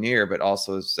happy new year, but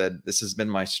also said, this has been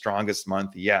my strongest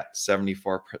month yet,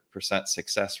 74%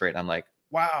 success rate. I'm like,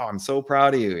 wow, I'm so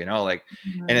proud of you, and Right.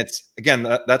 it's, again,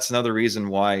 that's another reason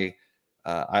why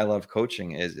I love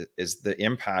coaching is the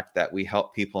impact that we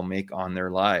help people make on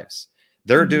their lives.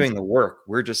 They're Mm-hmm. doing the work.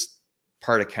 We're just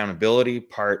part accountability,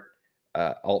 part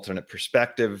alternate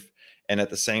perspective, and at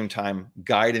the same time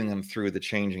guiding them through the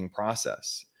changing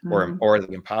process, Mm-hmm. or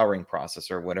the empowering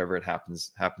process, or whatever it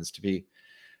happens to be.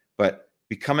 But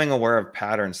becoming aware of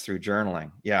patterns through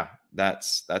journaling, yeah,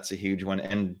 that's a huge one.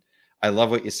 And I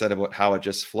love what you said about how it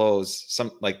just flows.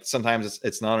 Sometimes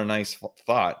it's not a nice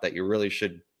thought that you really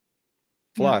should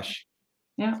Yeah. flush,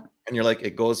 Yeah. and you're like,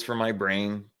 it goes from my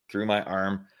brain through my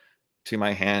arm to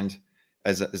my hand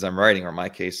as I'm writing, or in my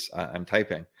case, I'm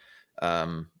typing.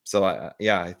 So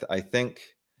I think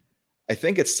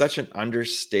it's such an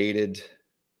understated,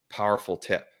 powerful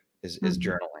tip is Mm-hmm.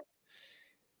 journaling.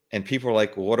 And people are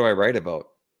like, well, what do I write about?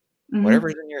 Mm-hmm.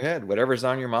 Whatever's in your head, whatever's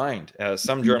on your mind.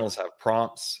 Some journals have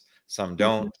prompts, some Mm-hmm.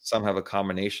 don't. Some have a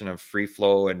combination of free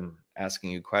flow and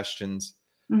asking you questions.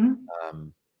 Mm-hmm.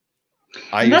 Um,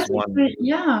 I And use that's one. actually,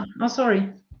 yeah. Oh,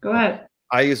 sorry. Go Oh, ahead.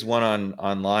 I use one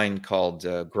online called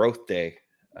Growth Day.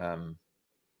 Um,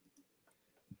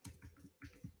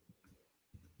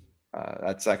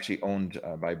 that's actually owned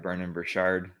by Brennan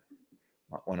Burchard,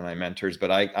 one of my mentors.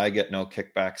 But I get no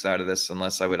kickbacks out of this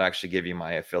unless I would actually give you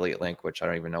my affiliate link, which I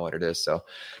don't even know what it is. So,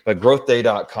 but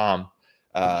growthday.com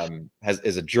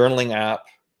is a journaling app.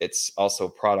 It's also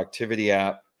a productivity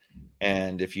app.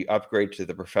 And if you upgrade to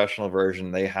the professional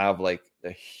version, they have like a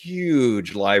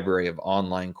huge library of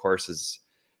online courses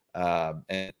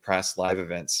and press live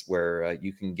events where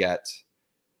you can get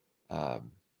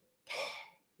um,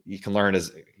 you can learn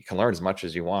as much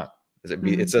as you want.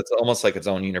 Mm-hmm. It's almost like its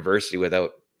own university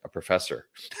without a professor.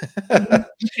 Mm-hmm.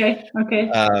 Okay. Okay.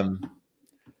 um,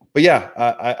 but yeah,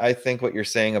 I think what you're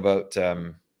saying about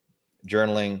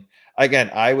journaling,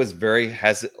 again, I was very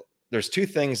hesitant. There's two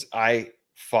things I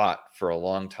fought for a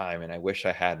long time, and I wish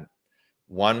I hadn't.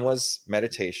 One was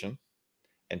meditation,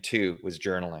 and two was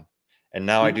journaling. And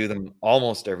now I Yeah. do them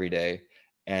almost every day,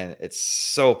 and it's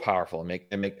so powerful.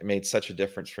 It made such a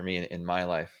difference for me in my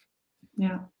life.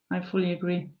 Yeah. I fully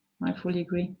agree. I fully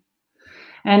agree.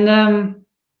 And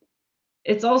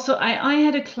it's also I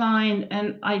had a client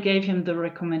and I gave him the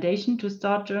recommendation to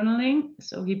start journaling.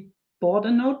 So he bought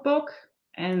a notebook,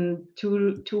 and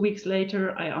two weeks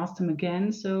later I asked him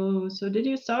again, so did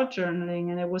you start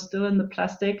journaling? And it was still in the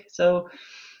plastic, so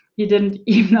he didn't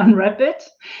even unwrap it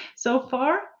so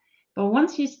far. But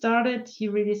once he started, he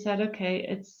really said, okay,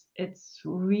 it's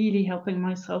really helping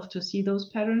myself to see those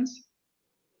patterns.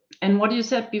 And what you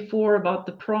said before about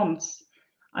the prompts,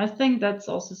 I think that's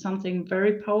also something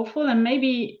very powerful. And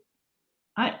maybe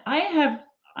I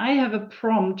have a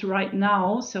prompt right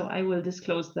now, so I will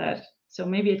disclose that. So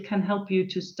maybe it can help you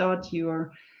to start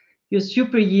your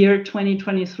super year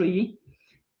 2023.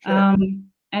 Sure.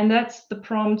 And that's the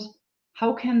prompt,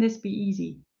 how can this be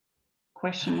easy?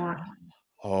 Question mark.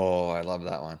 Oh, I love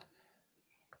that one.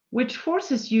 Which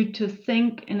forces you to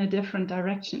think in a different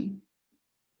direction,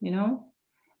 you know?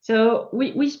 So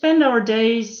we spend our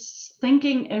days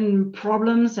thinking in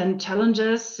problems and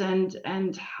challenges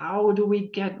and how do we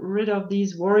get rid of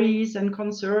these worries and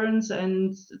concerns,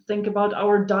 and think about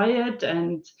our diet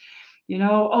and,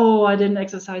 oh, I didn't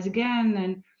exercise again.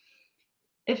 And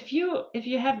if you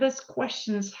have these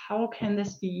questions, how can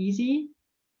this be easy?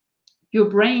 Your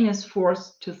brain is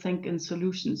forced to think in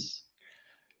solutions.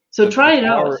 So try it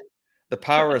out. The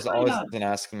power is Try it always out. in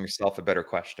asking yourself a better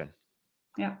question.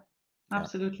 Yeah,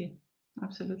 absolutely.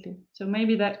 Absolutely. So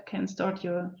maybe that can start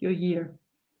your year.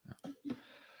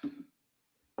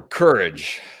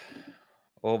 Courage.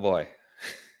 Oh boy.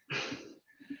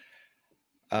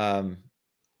 One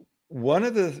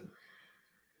of the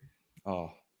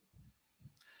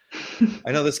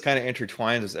I know this kind of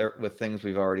intertwines with things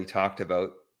we've already talked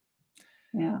about.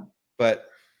 Yeah. But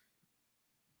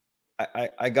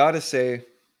I gotta say,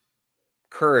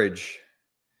 courage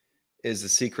is the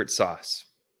secret sauce.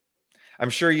 I'm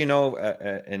sure you know,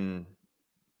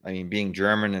 being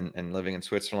German and living in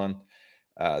Switzerland,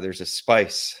 there's a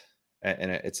spice,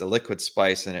 and it's a liquid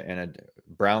spice in a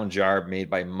brown jar made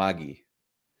by Maggi.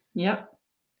 Yep.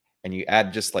 And you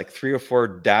add just like 3 or 4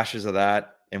 dashes of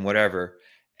that and whatever,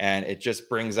 and it just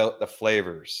brings out the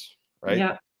flavors, right?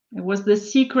 Yeah. It was the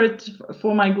secret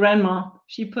for my grandma.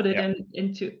 She put it Yeah.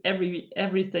 into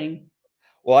everything.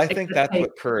 Well, I think that's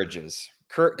what courage is.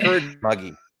 Courage,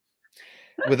 Maggi.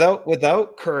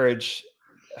 Without courage,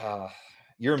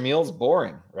 your meal's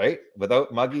boring, right?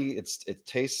 Without Maggi, it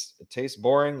tastes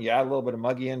boring. You add a little bit of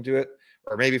Maggi into it,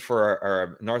 or maybe for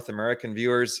our North American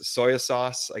viewers, soya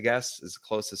sauce, I guess, is the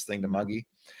closest thing to Maggi.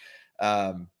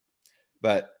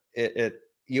 But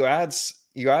you add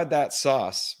that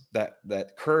sauce,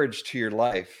 that courage to your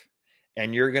life,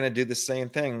 and you're going to do the same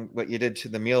thing what you did to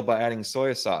the meal by adding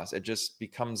soy sauce. It just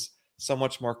becomes so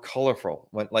much more colorful.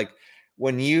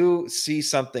 When you see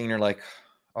something, you're like,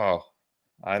 oh,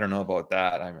 I don't know about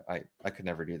that. I could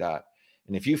never do that.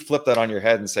 And if you flip that on your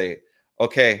head and say,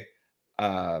 okay,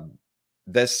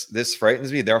 this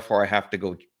frightens me, therefore I have to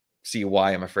go see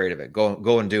why I'm afraid of it.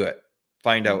 Go and do it.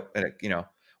 Find out,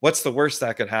 what's the worst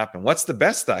that could happen? What's the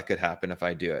best that could happen if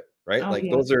I do it? Right?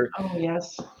 Those are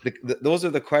those are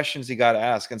the questions you got to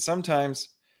ask. And sometimes,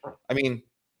 I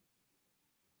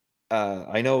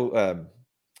know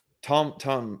Tom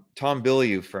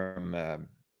Bilyeu from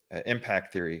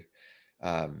Impact Theory.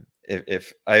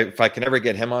 If I can ever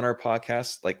get him on our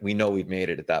podcast, we know we've made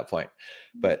it at that point.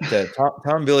 But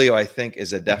Tom Bilyeu, I think,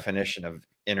 is a definition of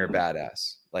inner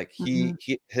badass.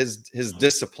 His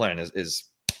discipline is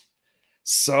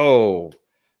so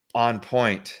on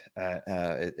point.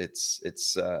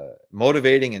 It's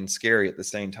motivating and scary at the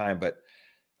same time. But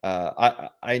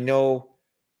I know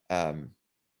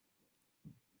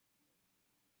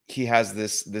he has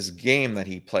this game that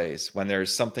he plays when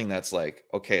there's something that's like,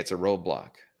 okay, it's a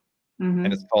roadblock,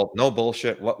 and it's called no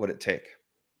bullshit. What would it take?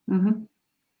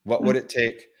 What would it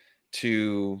take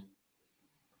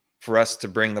for us to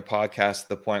bring the podcast to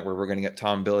the point where we're going to get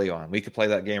Tom Bilyeu on? We could play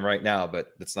that game right now,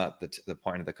 but that's not the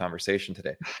point of the conversation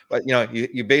today. But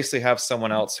you basically have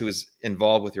someone else who is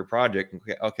involved with your project.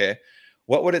 Okay,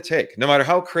 what would it take? No matter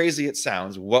how crazy it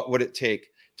sounds, what would it take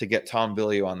to get Tom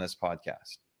Bilyeu on this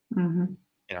podcast?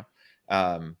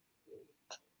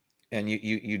 And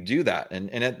you do that,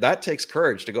 and that takes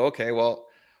courage to go, okay, well,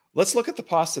 let's look at the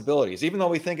possibilities. Even though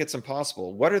we think it's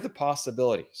impossible, what are the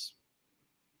possibilities?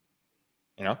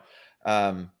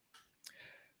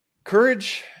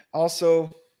 Courage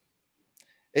also,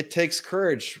 it takes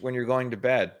courage when you're going to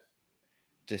bed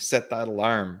to set that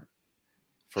alarm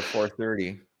for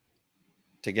 4:30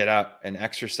 to get up and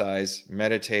exercise,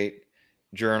 meditate,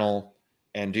 journal,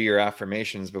 and do your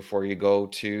affirmations before you go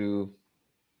to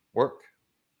work,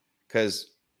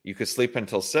 because you could sleep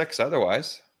until 6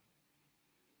 otherwise.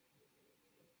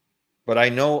 But I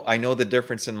know the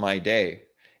difference in my day.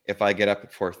 If I get up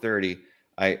at 4:30,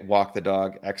 I walk the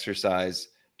dog, exercise,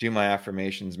 do my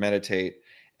affirmations, meditate,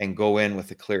 and go in with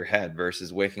a clear head,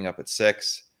 versus waking up at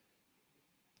 6,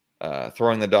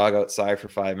 throwing the dog outside for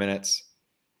 5 minutes,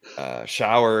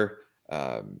 shower,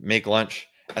 make lunch,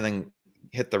 and then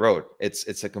hit the road.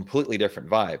 It's a completely different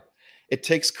vibe. It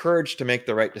takes courage to make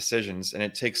the right decisions, and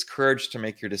it takes courage to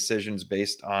make your decisions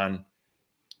based on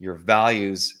your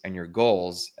values and your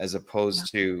goals, as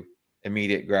opposed to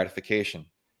immediate gratification.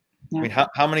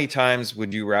 How many times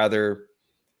would you rather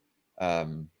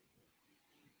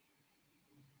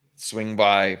swing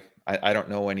by, I don't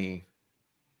know any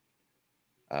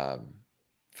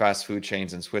fast food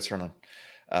chains in Switzerland.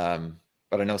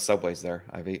 But I know Subway's there.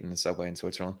 I've eaten the Subway in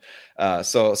Switzerland.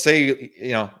 So say,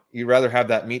 you'd rather have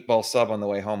that meatball sub on the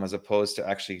way home as opposed to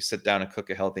actually sit down and cook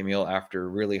a healthy meal after a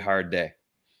really hard day.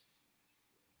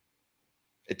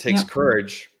 It takes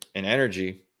courage and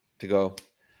energy to go,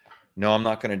 no, I'm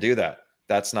not going to do that.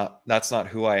 That's not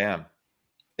who I am.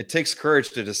 It takes courage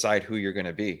to decide who you're going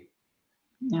to be.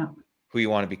 Yeah. Who you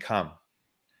want to become.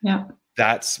 Yeah.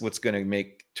 That's what's going to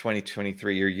make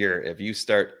 2023 your year. If you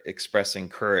start expressing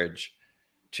courage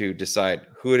to decide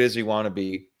who it is you want to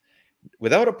be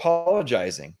without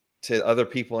apologizing to other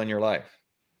people in your life.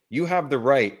 You have the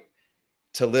right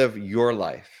to live your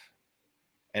life.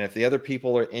 And if the other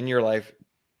people are in your life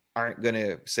aren't going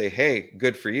to say, hey,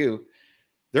 good for you,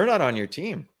 they're not on your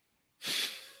team.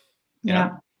 You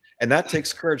know? And that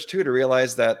takes courage too, to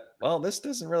realize that, well, this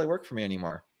doesn't really work for me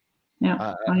anymore.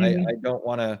 Yeah. I don't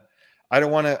want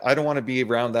to be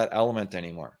around that element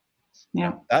anymore.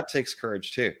 Yeah. That takes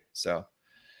courage too. So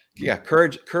yeah,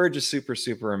 courage is super,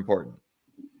 super important.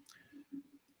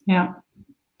 Yeah,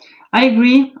 I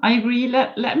agree.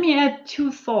 Let me add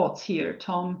two thoughts here,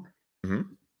 Tom.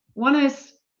 Mm-hmm. One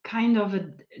is kind of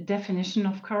a definition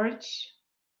of courage.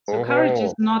 So courage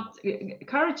is not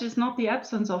the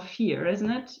absence of fear,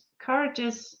 isn't it? Courage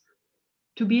is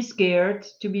to be scared,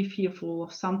 to be fearful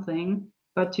of something,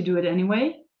 but to do it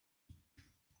anyway.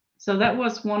 So that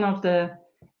was one of the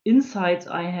insights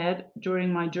I had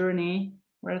during my journey,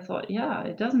 where I thought, yeah,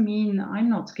 it doesn't mean I'm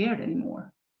not scared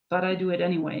anymore, but I do it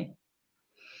anyway.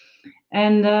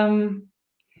 And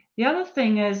the other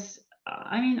thing is,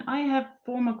 I have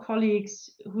former colleagues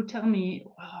who tell me,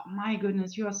 oh, my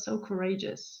goodness, you are so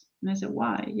courageous. And I said,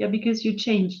 why? Yeah, because you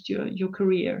changed your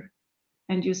career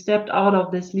and you stepped out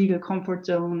of this legal comfort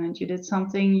zone and you did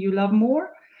something you love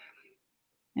more.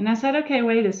 And I said, okay,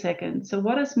 wait a second. So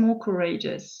what is more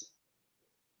courageous?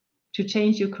 To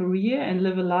change your career and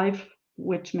live a life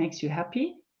which makes you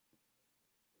happy?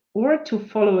 Or to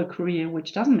follow a career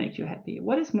which doesn't make you happy?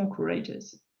 What is more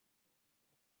courageous?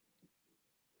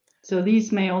 So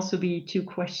these may also be two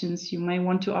questions you may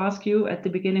want to ask you at the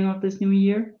beginning of this new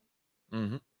year.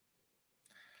 Mm-hmm.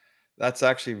 That's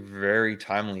actually very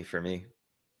timely for me.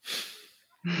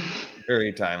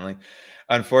 Very timely.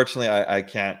 Unfortunately, I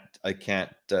can't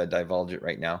divulge it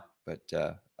right now, but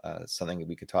it's something that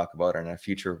we could talk about in a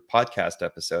future podcast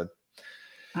episode.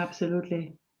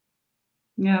 Absolutely.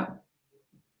 Yeah.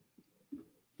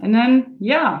 And then,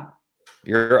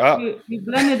 you're up. You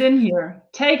blend it in here.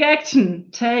 Take action.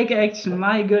 Take action.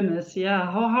 My goodness. Yeah.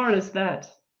 How hard is that?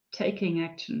 Taking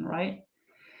action, right?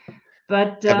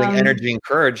 But having energy and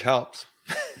courage helps.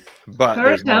 But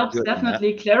courage helps,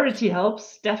 definitely. Clarity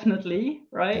helps, definitely,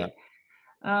 right?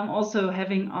 Yeah. Also,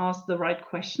 having asked the right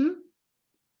question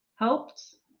helped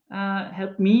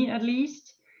me at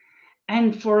least.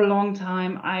 And for a long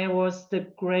time, I was the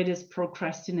greatest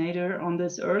procrastinator on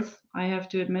this earth. I have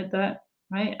to admit that,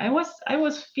 right? I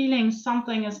was feeling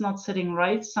something is not sitting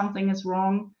right, something is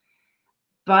wrong,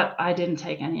 but I didn't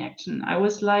take any action. I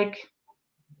was like,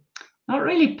 not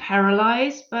really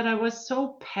paralyzed, but I was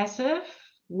so passive,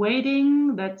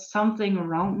 waiting that something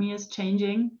around me is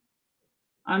changing,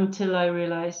 until I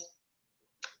realized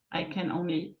I can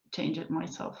only change it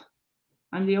myself.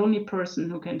 I'm the only person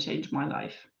who can change my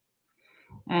life.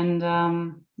 And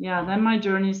then my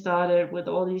journey started with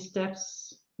all these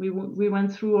steps we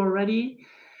went through already.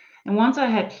 And once I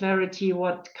had clarity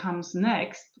what comes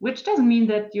next, which doesn't mean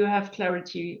that you have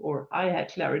clarity, or I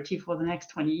had clarity for the next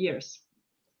 20 years.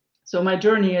 So my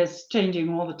journey is changing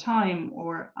all the time,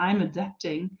 or I'm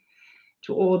adapting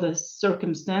to all the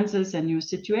circumstances and new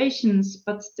situations,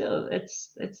 but still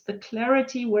it's the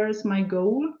clarity, where is my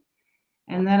goal?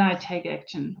 And then I take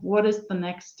action. What is the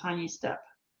next tiny step?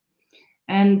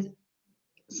 And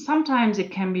sometimes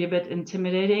it can be a bit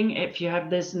intimidating if you have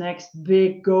this next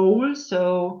big goal.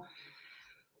 So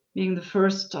being the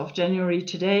 1st of January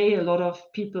today, a lot of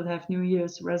people have New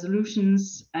Year's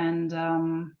resolutions and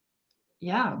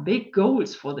big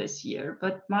goals for this year.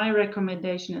 But my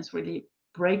recommendation is really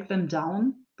break them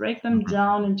down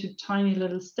into tiny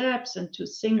little steps, into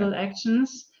single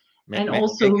actions, and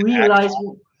also realize,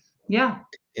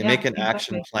 make an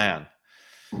action plan.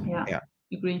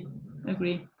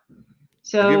 Agree.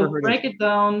 So break it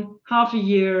down, half a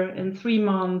year, in 3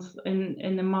 months,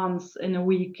 in a month, in a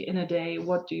week, in a day.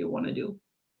 What do you want to do?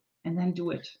 And then do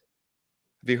it.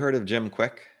 Have you heard of Jim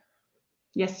Quick?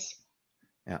 Yes.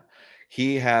 Yeah.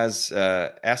 He has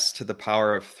S to the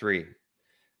power of 3.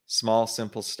 Small,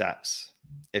 simple steps.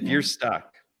 If you're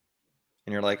stuck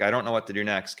and you're like, I don't know what to do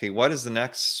next. Okay, what is the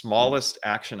next smallest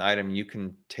action item you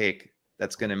can take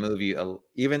that's going to move you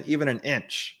even an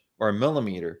inch or a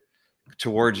millimeter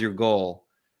towards your goal?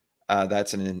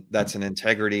 That's an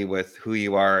integrity with who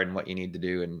you are and what you need to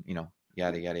do, and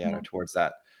yada yada yada towards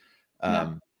that.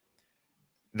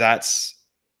 That's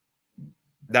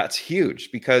huge,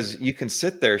 because you can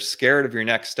sit there scared of your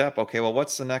next step. Okay, well,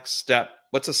 what's the next step?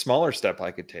 What's a smaller step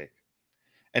I could take?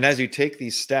 And as you take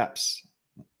these steps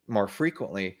more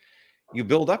frequently, you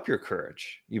build up your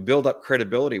courage. You build up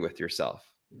credibility with yourself.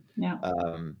 Yeah.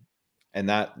 And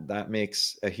that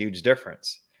makes a huge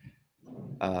difference.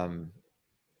 Yeah,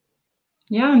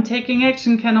 and taking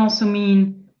action can also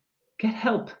mean get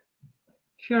help.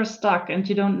 If you're stuck and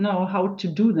you don't know how to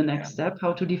do the next step,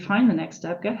 how to define the next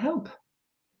step, get help.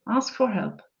 Ask for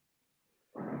help.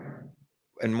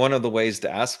 And one of the ways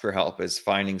to ask for help is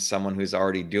finding someone who's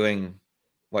already doing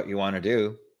what you want to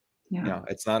do. Yeah.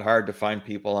 It's not hard to find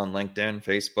people on LinkedIn,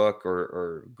 Facebook,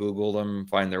 or Google them,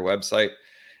 find their website,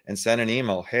 and send an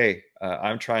email. Hey,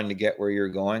 I'm trying to get where you're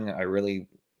going. I'm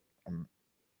a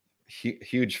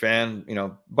huge fan.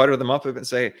 Butter them up and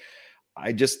say,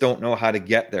 I just don't know how to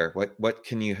get there. What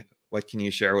can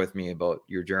you share with me about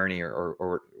your journey?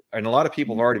 Or and a lot of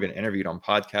people have already been interviewed on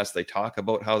podcasts. They talk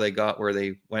about how they got where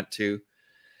they went to.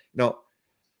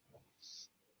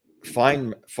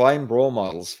 Find role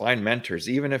models, find mentors,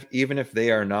 even if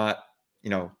they are not,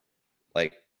 even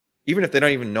if they don't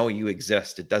even know you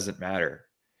exist, it doesn't matter.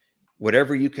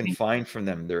 Whatever you can find from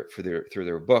them, through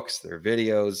their books, their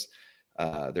videos,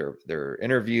 their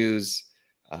interviews,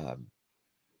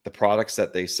 the products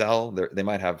that they sell, they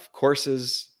might have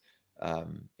courses,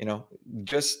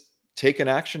 just take an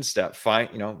action step,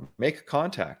 make a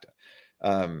contact.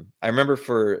 I remember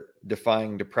for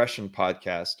Defying Depression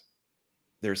podcast,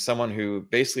 there's someone who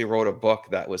basically wrote a book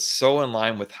that was so in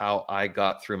line with how I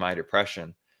got through my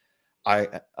depression.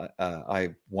 I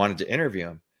wanted to interview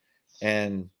him,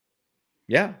 and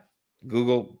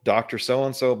Google Dr.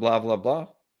 So-and-so, blah, blah, blah,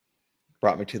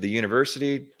 brought me to the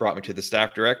university, brought me to the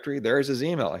staff directory. There's his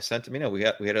email. I sent him, we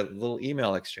had a little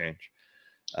email exchange.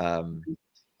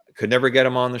 Could never get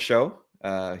him on the show.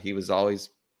 He was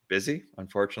always busy,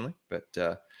 unfortunately, but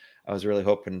I was really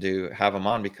hoping to have him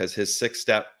on, because his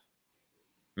 6-step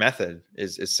method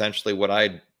is essentially what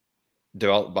I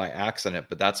developed by accident,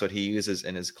 but that's what he uses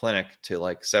in his clinic to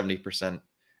like 70%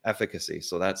 efficacy.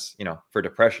 So that's, for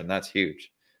depression, that's huge.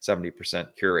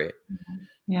 70% cure rate.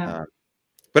 Yeah.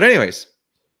 But anyways,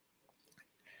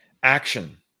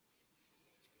 action.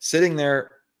 Sitting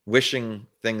there wishing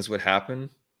things would happen.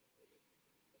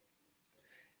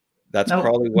 That's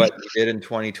probably what we did in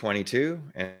 2022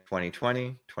 and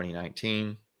 2020,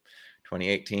 2019,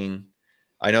 2018.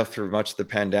 I know through much of the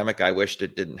pandemic, I wished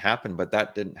it didn't happen, but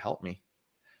that didn't help me.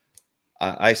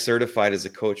 I certified as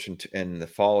a coach in the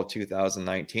fall of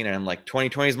 2019, and I'm like,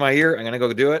 2020 is my year. I'm going to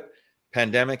go do it.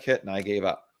 Pandemic hit, and I gave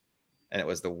up. And it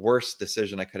was the worst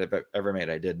decision I could have ever made.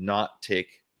 I did not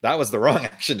take, that was the wrong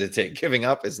action to take. Giving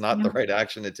up is not the right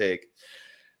action to take.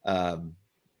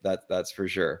 That's for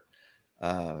sure.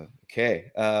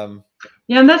 Okay. And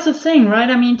that's the thing,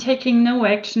 right? I mean, taking no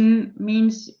action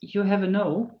means you have a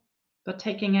no. But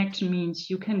taking action means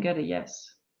you can get a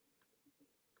yes,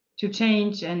 to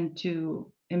change and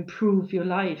to improve your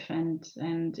life and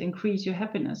increase your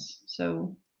happiness.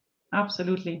 So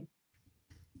absolutely.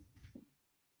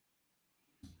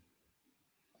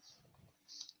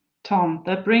 Tom,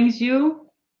 that brings you.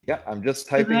 Yeah, I'm just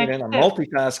typing it in. I'm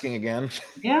multitasking again.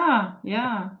 Yeah.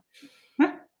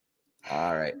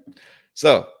 All right.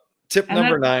 So tip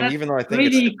number 9, even though I think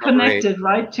really it's connected,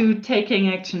 right, to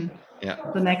taking action. Yeah.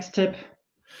 The next tip.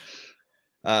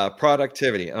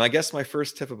 Productivity. And I guess my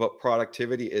first tip about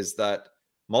productivity is that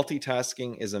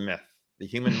multitasking is a myth. The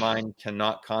human mind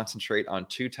cannot concentrate on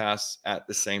 2 tasks at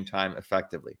the same time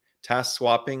effectively. Task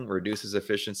swapping reduces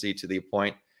efficiency to the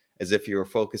point as if you were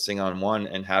focusing on one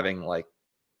and having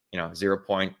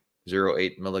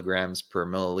 0.08 milligrams per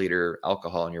milliliter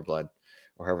alcohol in your blood,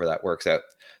 or however that works out.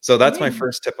 So that's my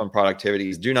first tip on productivity,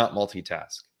 is do not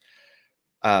multitask.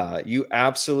 You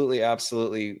absolutely,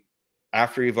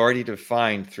 after you've already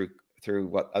defined through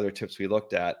what other tips we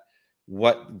looked at,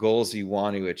 what goals you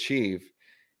want to achieve,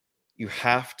 you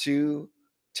have to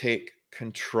take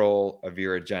control of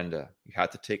your agenda. You have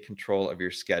to take control of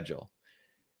your schedule.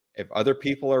 If other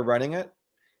people are running it,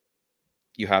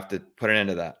 you have to put an end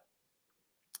to that.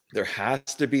 There has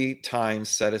to be time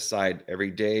set aside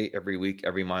every day, every week,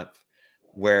 every month,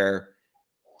 where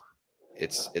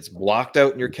it's blocked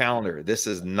out in your calendar. This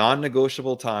is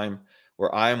non-negotiable time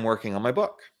where I'm working on my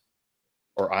book,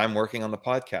 or I'm working on the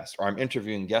podcast, or I'm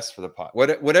interviewing guests for the pod,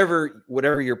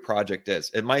 whatever your project is.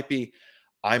 It might be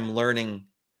I'm learning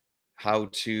how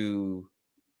to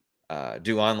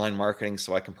do online marketing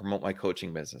so I can promote my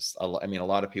coaching business. I mean, a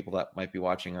lot of people that might be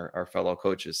watching are fellow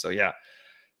coaches. So yeah,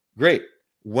 great.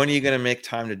 When are you going to make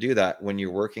time to do that? When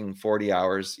you're working 40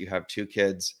 hours, you have 2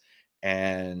 kids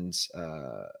and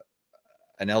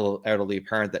an elderly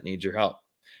parent that needs your help.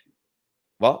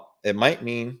 Well, it might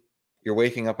mean you're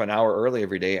waking up an hour early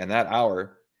every day, and that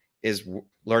hour is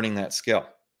learning that skill.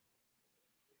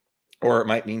 Or it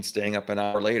might mean staying up an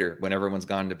hour later when everyone's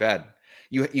gone to bed.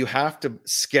 You have to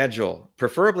schedule,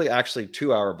 preferably actually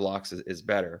 2-hour blocks is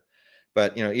better.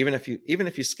 But even if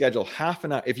you schedule half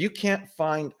an hour, if you can't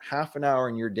find half an hour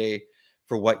in your day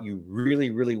for what you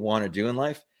really, really want to do in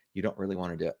life, you don't really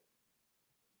want to do it.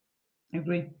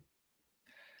 Agree.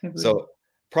 So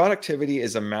productivity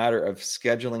is a matter of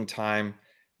scheduling time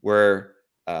where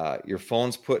your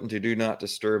phone's put into do not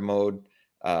disturb mode.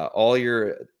 All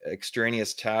your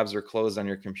extraneous tabs are closed on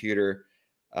your computer.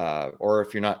 Or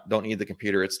if don't need the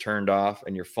computer, it's turned off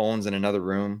and your phone's in another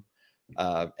room.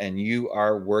 And you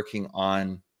are working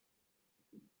on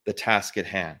the task at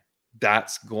hand.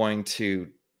 That's going to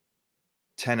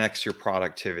 10x your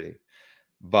productivity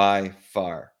by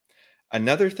far.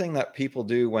 Another thing that people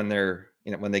do when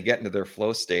when they get into their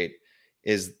flow state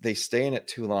is they stay in it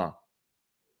too long.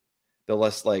 They'll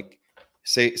just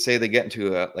say they get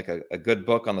into a good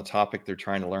book on the topic they're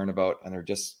trying to learn about, and they're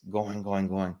just going.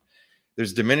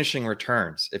 There's diminishing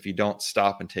returns if you don't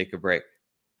stop and take a break.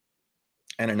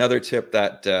 And another tip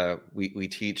that we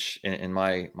teach in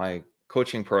my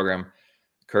coaching program,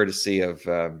 courtesy of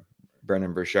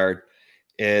Brendan Burchard,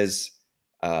 is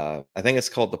I think it's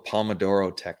called the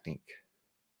Pomodoro technique.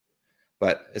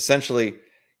 But essentially,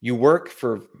 you work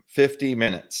for 50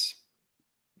 minutes,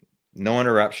 no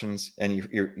interruptions, and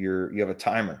you have a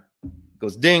timer. It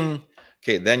goes ding.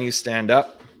 Okay, then you stand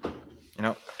up.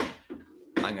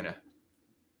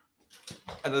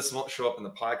 And this won't show up in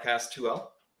the podcast too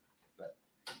well, but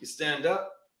you stand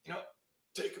up,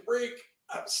 take a break,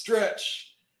 have a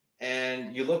stretch,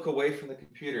 and you look away from the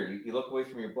computer. You look away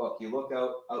from your book. You look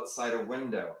outside a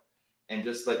window and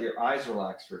just let your eyes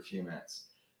relax for a few minutes.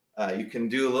 You can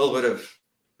do a little bit of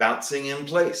bouncing in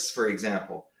place, for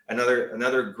example.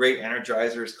 Another great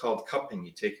energizer is called cupping.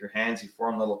 You take your hands, you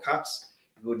form little cups,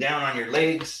 you go down on your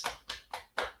legs,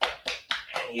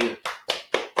 and you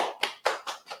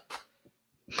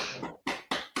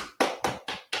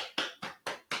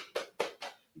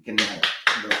can do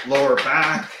the lower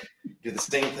back, do the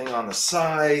same thing on the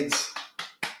sides,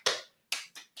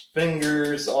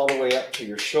 fingers all the way up to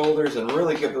your shoulders, and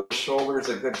really give those shoulders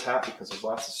a good tap because there's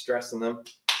lots of stress in them.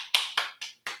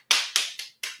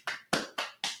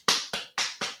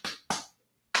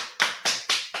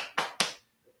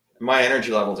 My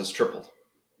energy level just tripled.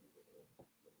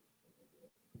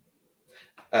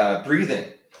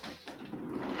 Breathing.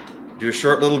 Do a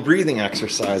short little breathing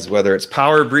exercise, whether it's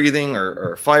power breathing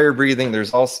or fire breathing.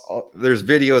 There's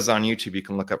videos on YouTube you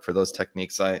can look up for those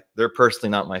techniques. They're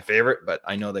personally not my favorite, but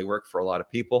I know they work for a lot of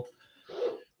people.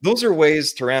 Those are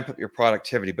ways to ramp up your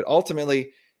productivity. But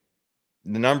ultimately,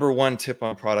 the number one tip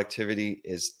on productivity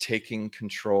is taking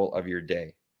control of your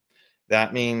day.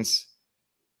 That means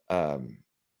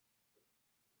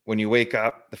when you wake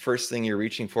up, the first thing you're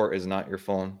reaching for is not your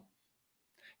phone.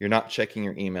 You're not checking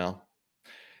your email.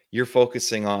 You're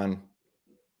focusing on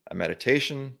a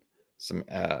meditation, some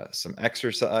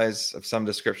exercise of some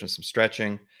description, some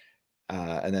stretching,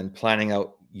 and then planning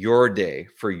out your day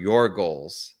for your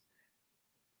goals.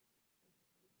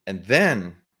 And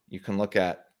then you can look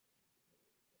at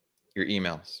your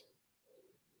emails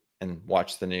and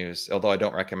watch the news, although I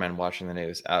don't recommend watching the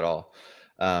news at all,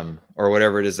 or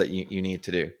whatever it is that you need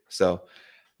to do. So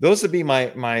those would be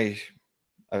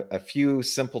a few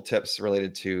simple tips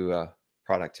related to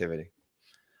productivity.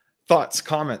 Thoughts,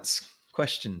 comments,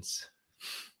 questions?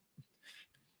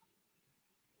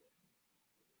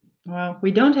 Well,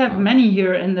 we don't have many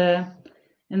here in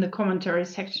the commentary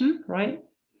section, right?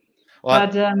 Well,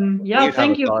 but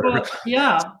thank you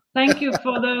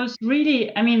for those.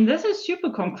 Really, I mean, this is super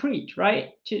concrete,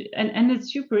 right? And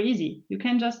it's super easy. You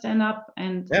can just stand up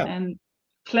and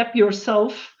clap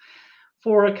yourself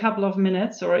for a couple of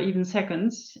minutes or even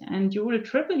seconds, and you will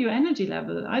triple your energy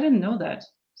level. I didn't know that.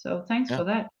 So thanks for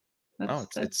that.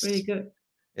 That's really good.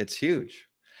 It's huge.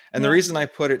 And the reason I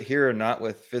put it here and not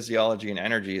with physiology and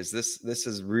energy is this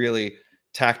is really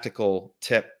tactical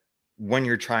tip when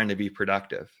you're trying to be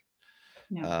productive.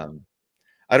 Yeah.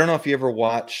 I don't know if you ever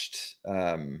watched,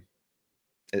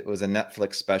 it was a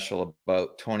Netflix special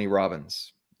about Tony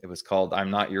Robbins. It was called I'm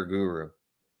Not Your Guru.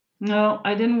 No,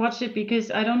 I didn't watch it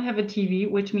because I don't have a TV,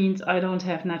 which means I don't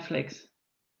have Netflix.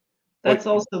 Well, That's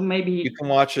also you maybe, can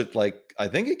watch it like I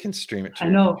think you can stream it to I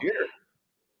your know, computer,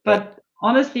 but but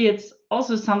honestly, it's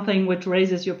also something which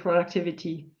raises your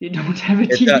productivity. You don't have a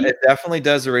it TV. definitely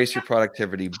does erase your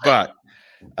productivity. But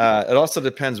it also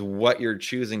depends what you're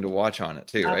choosing to watch on it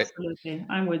too, right? Absolutely.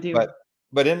 I'm with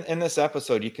But you. in this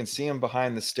episode, you can see him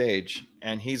behind the stage,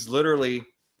 and he's literally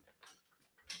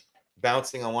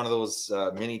bouncing on one of those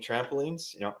mini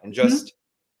trampolines, and Mhm. just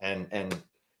and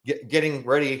getting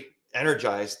ready,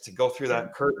 energized to go through Yeah.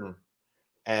 that curtain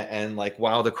and like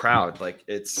wow the crowd. Like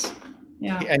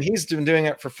Yeah. and he's been doing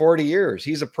it for 40 years.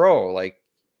 He's a pro. Like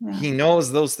Yeah. he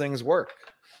knows those things work.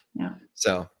 Yeah.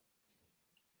 So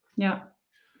Yeah.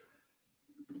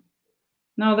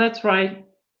 No, that's right.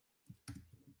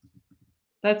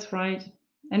 That's right.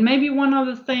 And maybe one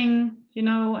other thing,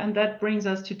 and that brings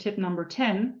us to tip number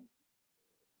 10,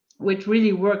 which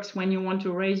really works when you want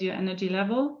to raise your energy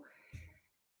level,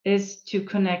 is to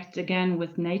connect again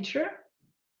with nature.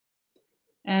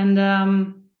 And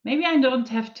maybe I don't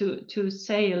have to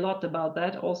say a lot about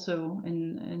that also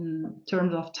in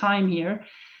terms of time here.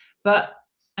 But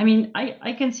I mean,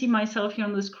 I can see myself here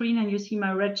on the screen and you see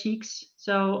my red cheeks.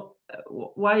 So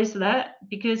why is that?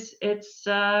 Because it's,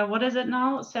 what is it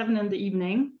now? 7 in the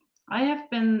evening. I have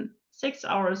been 6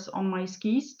 hours on my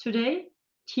skis today,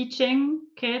 teaching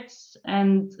kids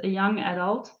and a young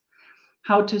adult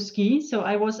how to ski. So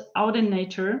I was out in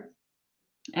nature,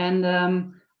 and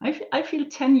I feel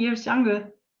 10 years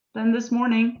younger than this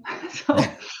morning. So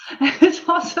it's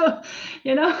also,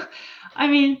 you know, I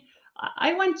mean,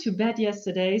 I went to bed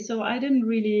yesterday, so I didn't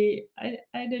really,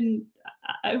 I didn't,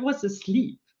 I was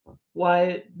asleep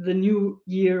while the new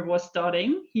year was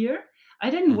starting here. I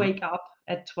didn't mhm. wake up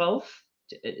at 12.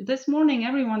 This morning,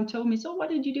 everyone told me, so what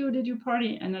did you do? Did you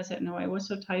party? And I said, no, I was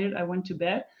so tired. I went to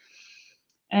bed.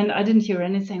 And I didn't hear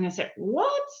anything. I said,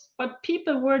 what? But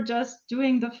people were just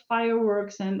doing the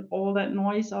fireworks and all that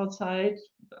noise outside.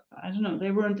 I don't know.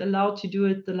 They weren't allowed to do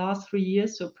it the last 3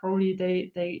 years, so probably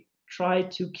they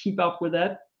tried to keep up with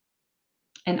that.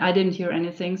 And I didn't hear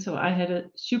anything, so I had a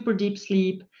super deep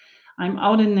sleep. I'm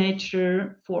out in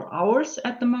nature for hours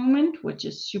at the moment, which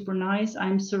is super nice.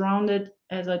 I'm surrounded,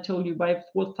 as I told you, by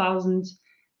 4,000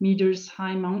 meters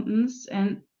high mountains,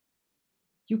 and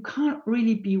you can't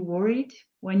really be worried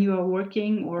when you are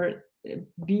working or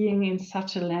being in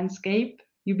such a landscape.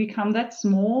 You become that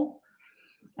small,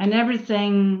 and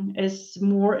everything is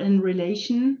more in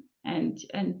relation, and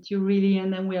you really,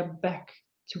 and then we are back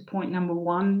to point number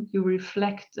one. You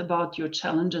reflect about your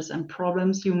challenges and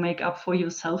problems you make up for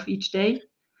yourself each day.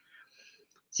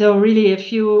 So really,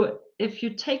 if you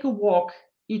take a walk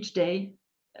each day,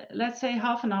 let's say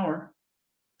half an hour,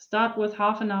 start with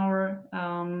half an hour,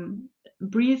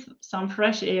 breathe some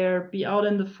fresh air, be out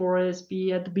in the forest,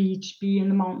 be at the beach, be in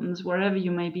the mountains, wherever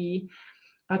you may be,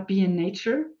 but be in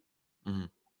nature, Mhm.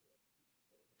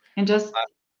 and just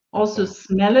Oh, go also ahead.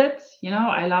 smell it.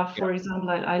 I love, Yeah. for example,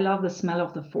 I love the smell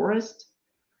of the forest.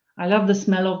 I love the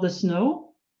smell of the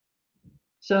snow.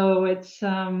 So it's,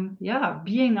 yeah,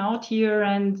 being out here,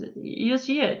 and you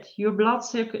see it. Your blood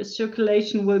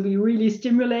circulation will be really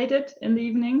stimulated in the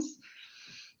evenings,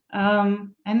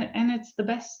 and it's the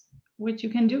best which you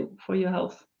can do for your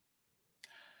health.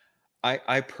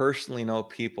 I personally know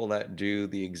people that do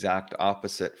the exact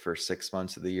opposite for 6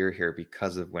 months of the year here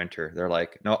because of winter. They're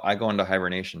like, no, I go into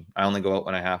hibernation. I only go out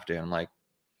when I have to. I'm like,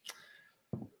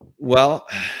 well,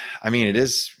 I mean, it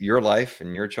is your life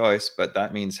and your choice, but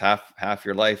that means half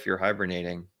your life you're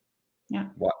hibernating, Yeah.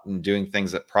 and doing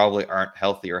things that probably aren't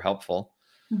healthy or helpful.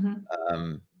 Hmm.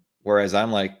 Um, Whereas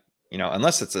I'm like,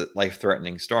 unless it's a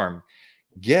life-threatening storm,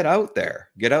 get out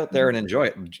there and enjoy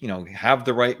it. Have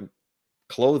the right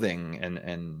clothing and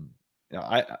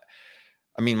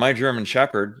I mean, my German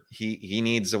Shepherd, he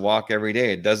needs a walk every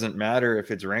day. It doesn't matter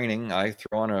if it's raining. I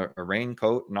throw on a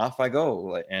raincoat and off I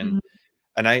go. And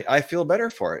Hmm. I feel better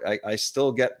for it. I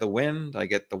still get the wind. I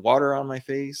get the water on my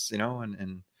face,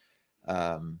 and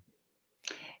um,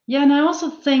 Yeah, and I also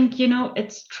think,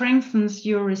 it strengthens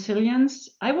your resilience.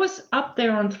 I was up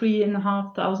there on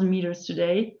 3,500 meters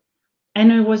today,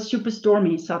 and it was super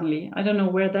stormy suddenly. I don't know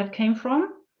where that came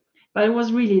from, but it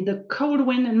was really the cold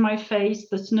wind in my face,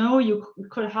 the snow, you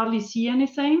could hardly see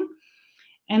anything.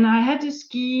 And I had to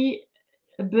ski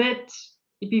a bit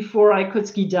before I could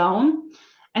ski down.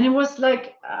 And it was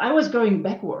like I was going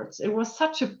backwards. It was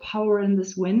such a power in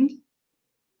this wind.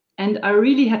 And I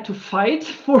really had to fight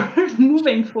for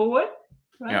moving forward.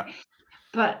 Right. yeah.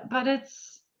 But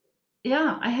it's,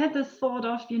 yeah, I had the thought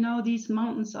of, these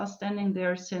mountains are standing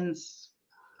there since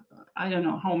I don't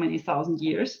know how many thousand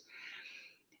years.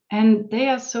 and they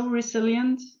are so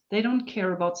resilient. They don't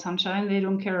care about sunshine. They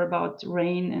don't care about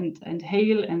rain and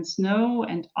hail and snow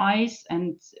and ice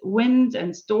and wind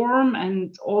and storm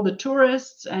and all the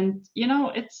tourists. And,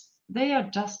 they are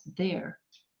just there.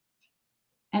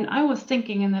 And I was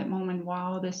thinking in that moment,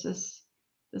 wow, this is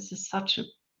such a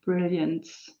brilliant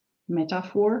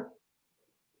metaphor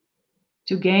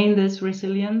to gain this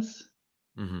resilience.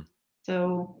 Mhm.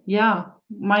 So yeah,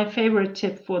 my favorite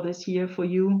tip for this year for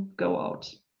you, go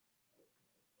out.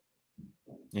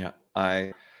 Yeah,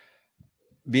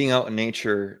 being out in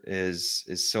nature is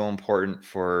so important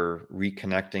for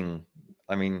reconnecting.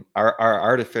 I mean, our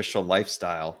artificial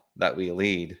lifestyle that we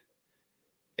lead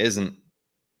isn't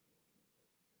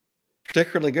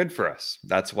particularly good for us.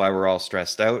 That's why we're all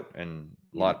stressed out and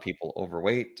a Yeah. lot of people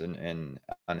overweight and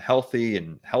unhealthy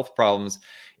and health problems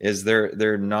is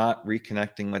they're not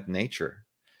reconnecting with nature.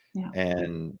 Yeah.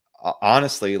 And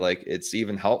honestly, like it's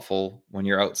even helpful when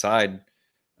you're outside,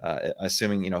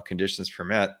 assuming conditions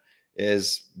permit,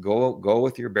 is go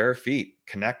with your bare feet,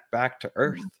 connect back to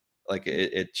earth. Like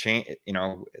it change.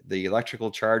 The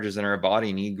electrical charges in our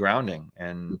body need grounding,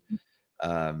 and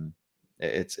um,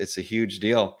 it's a huge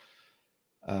deal.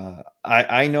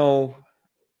 I know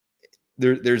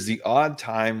there's the odd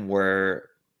time where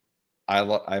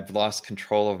I've lost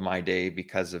control of my day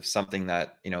because of something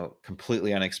that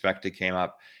completely unexpected came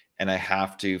up, and I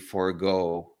have to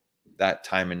forego that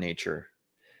time in nature,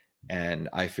 and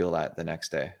I feel that the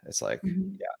next day. It's like,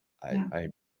 Mhm. yeah, Yeah.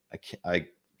 I can't, I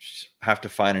have to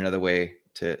find another way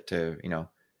to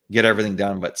get everything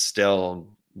done, but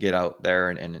still get out there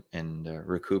and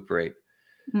recuperate.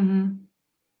 Mhm.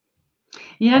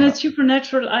 Yeah, and Uh, it's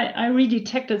supernatural. I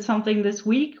redetected something this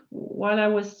week while I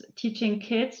was teaching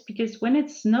kids, because when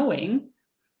it's snowing,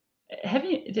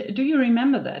 do you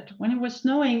remember that? When it was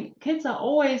snowing, kids are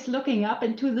always looking up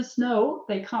into the snow.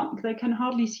 They can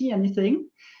hardly see anything.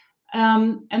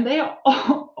 And they are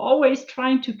always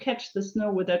trying to catch the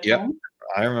snow with their yep, tongue.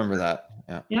 I remember that.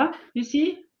 Yeah. Yeah, you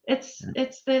see? It's Yeah.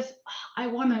 it's this, I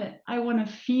wanna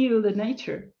feel the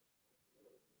nature.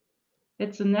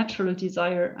 It's a natural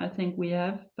desire I think we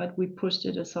have, but we pushed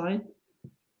it aside.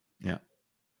 Yeah.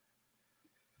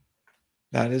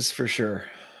 That is for sure.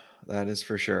 That is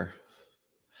for sure.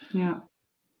 Yeah.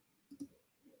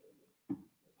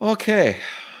 Okay.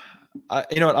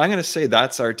 You know what? I'm going to say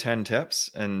that's our 10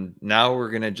 tips. And now we're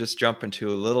going to just jump into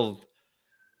a little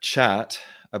chat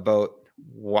about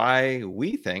why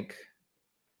we think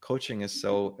coaching is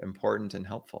so important and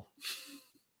helpful.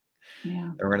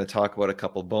 Yeah. And we're going to talk about a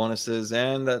couple bonuses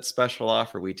and that special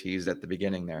offer we teased at the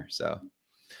beginning there. So,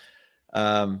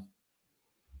 um,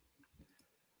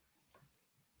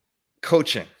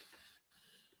 coaching.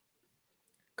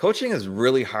 Coaching is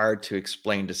really hard to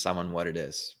explain to someone what it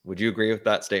is. Would you agree with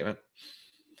that statement?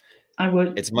 I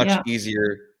would. It's much Yeah.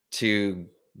 easier to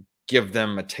give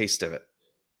them a taste of it.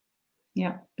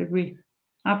 Yeah. Agree.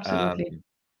 Absolutely.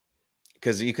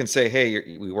 Because you can say,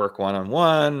 hey, we work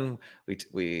one-on-one,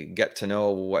 we get to know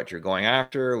what you're going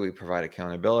after, we provide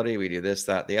accountability, we do this,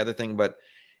 that, the other thing, but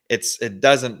it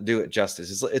doesn't do it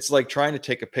justice. It's like trying to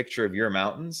take a picture of your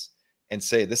mountains and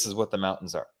say this is what the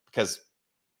mountains are, because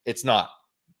it's not.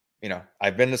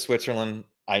 I've been to Switzerland,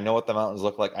 I know what the mountains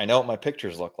look like, I know what my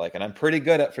pictures look like, and I'm pretty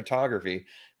good at photography,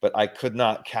 but I could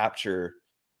not capture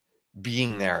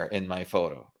being there in my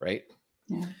photo, right?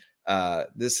 Yeah.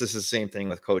 This is the same thing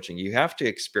with coaching. You have to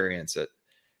experience it.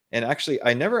 And actually,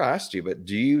 I never asked you, but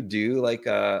do you do like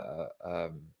a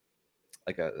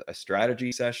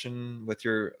strategy session with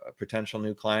your potential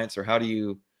new clients, or how do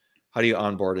you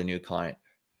onboard a new client?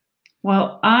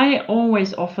 Well, I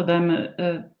always offer them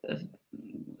a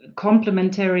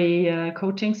complimentary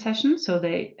coaching session so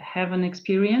they have an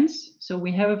experience. So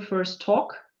we have a first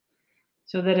talk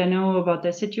so that I know about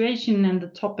their situation and the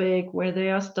topic, where they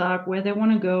are stuck, where they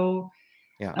want to go.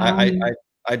 Yeah, Um,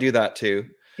 I do that too.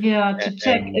 yeah, And, to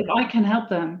check if and I can help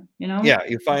them, yeah,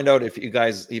 you find out if you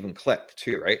guys even click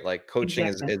too, right? Like coaching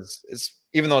is Exactly. is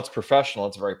even though it's professional,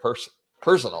 it's very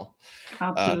personal.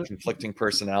 Absolutely. Conflicting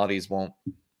personalities won't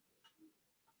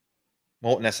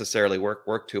necessarily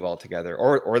work too well together,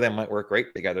 or they might work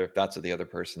great together if that's what the other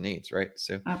person needs, right?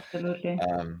 So Absolutely.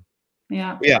 um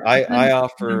Yeah. yeah, I Then,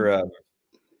 offer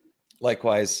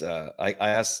likewise.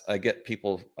 I get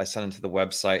people, I send them to the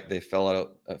website, they fill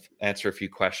out, answer a few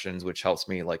questions, which helps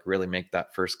me like really make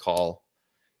that first call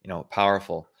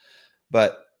powerful.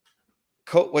 But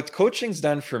what coaching's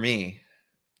done for me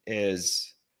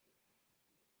is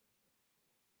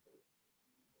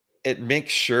it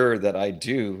makes sure that I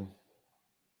do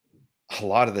a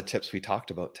lot of the tips we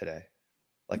talked about today.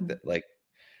 Like mm, that, like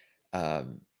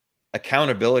um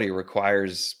accountability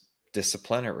requires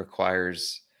discipline. It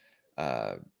requires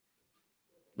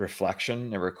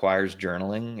reflection. It requires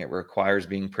journaling. It requires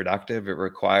being productive. It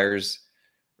requires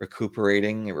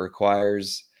recuperating. It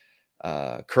requires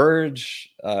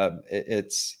courage.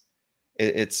 It's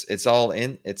all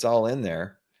in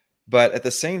there. But at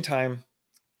the same time,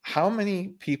 how many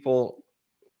people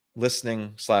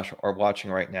listening / or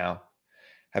watching right now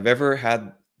have ever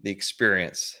had the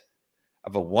experience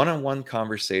of a one-on-one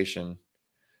conversation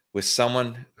with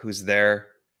someone who's there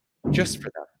just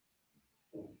for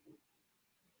them,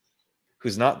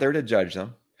 who's not there to judge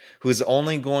them, who's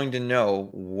only going to know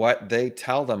what they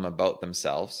tell them about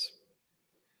themselves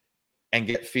and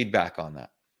get feedback on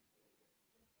that?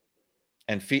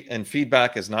 And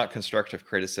feedback is not constructive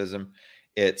criticism.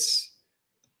 It's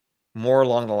more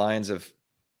along the lines of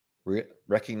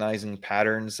recognizing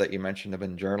patterns that you mentioned have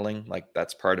been journaling. Like,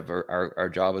 that's part of our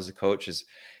job as a coach, is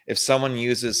if someone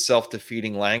uses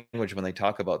self-defeating language when they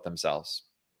talk about themselves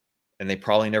and they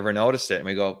probably never noticed it, and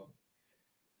we go,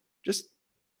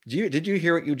 did you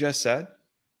hear what you just said?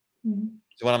 Mhm.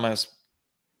 It's one of my most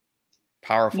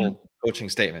powerful coaching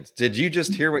statements. Did you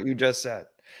just hear what you just said?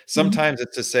 Sometimes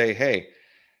it's to say, hey,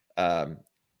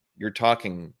 you're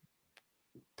talking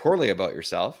poorly about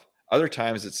yourself. Other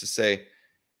times it's to say,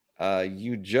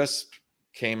 you just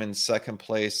came in second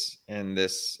place in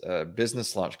this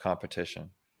business launch competition.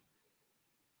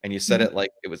 And you said it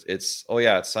like it's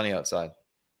sunny outside.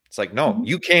 It's like, no,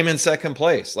 you came in second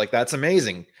place. Like, that's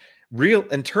amazing.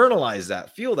 Internalize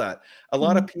that, feel that. A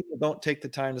lot of people don't take the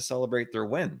time to celebrate their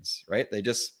wins, right? They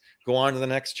just go on to the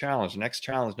next challenge.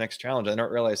 I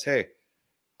don't realize, hey,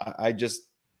 I just,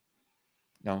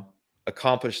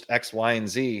 accomplished X, Y, and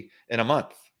Z in a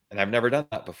month, and I've never done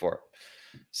that before.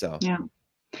 So yeah,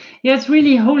 it's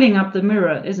really holding up the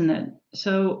mirror, isn't it?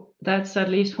 So that's, at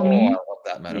least for me. I love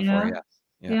that metaphor.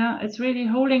 Yeah, it's really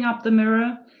holding up the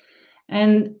mirror.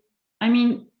 And I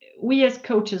mean, we as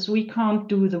coaches, we can't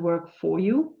do the work for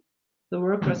you. The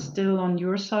work is still on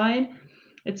your side.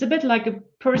 It's a bit like a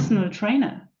personal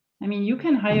trainer. I mean, you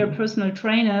can hire a personal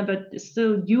trainer, but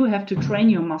still you have to train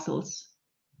your muscles.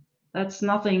 That's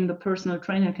nothing the personal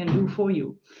trainer can do for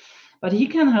you. But he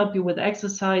can help you with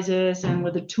exercises and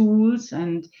with the tools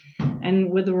and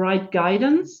with the right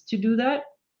guidance to do that.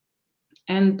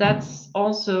 And that's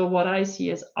also what I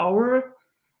see as our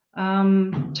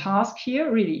task here.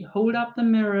 Really hold up the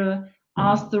mirror,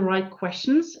 ask the right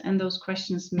questions, and those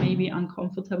questions may be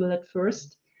uncomfortable at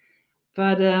first,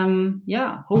 but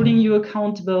holding you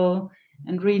accountable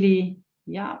and really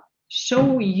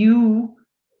show you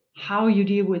how you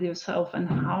deal with yourself and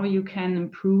how you can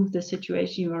improve the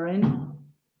situation you are in.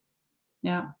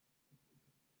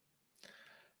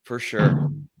 For sure.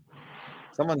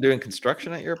 Someone doing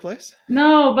construction at your place?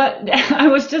 No, but I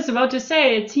was just about to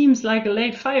say, it seems like a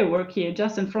late firework here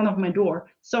just in front of my door.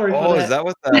 Sorry for that. Oh, is that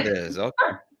what that is? Okay.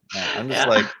 I'm just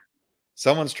like,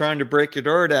 someone's trying to break your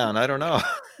door down. I don't know.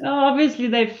 No, obviously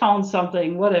they found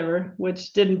something, whatever,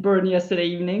 which didn't burn yesterday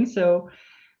evening. So,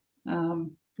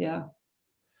 yeah.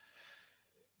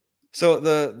 So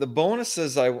the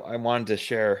bonuses I wanted to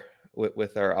share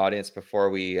with our audience before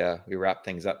we wrap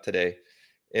things up today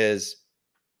is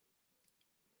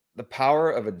the power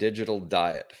of a digital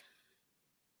diet.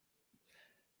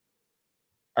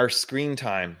 Our screen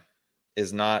time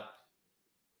is not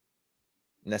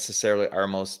necessarily our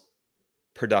most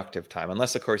productive time,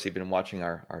 unless, of course, you've been watching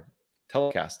our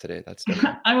telecast today. That's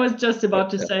different. I was just about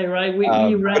to say, right? We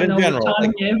ran over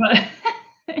time here,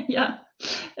 but yeah,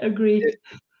 agree.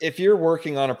 If you're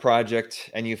working on a project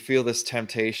and you feel this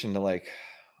temptation to like,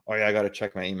 oh yeah, I got to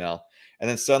check my email, and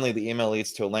then suddenly the email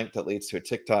leads to a link that leads to a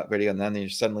TikTok video, and then you're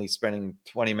suddenly spending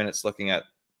 20 minutes looking at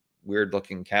weird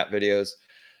looking cat videos.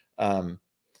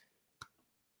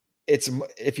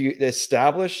 If you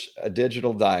establish a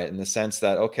digital diet in the sense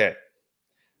that, okay,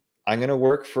 I'm going to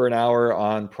work for an hour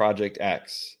on project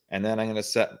X, and then I'm going to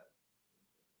set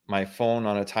my phone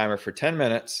on a timer for 10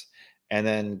 minutes and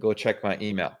then go check my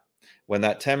email. When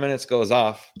that 10 minutes goes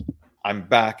off, I'm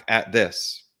back at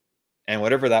this. And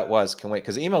whatever that was can wait,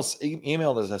 because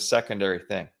email is a secondary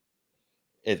thing.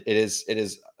 It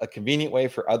is a convenient way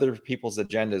for other people's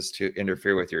agendas to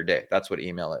interfere with your day. That's what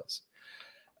email is.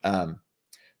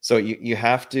 So you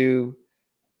have to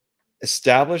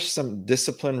establish some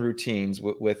discipline routines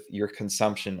with your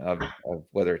consumption of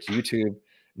whether it's YouTube,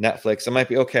 Netflix. It might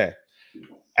be, okay,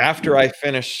 after I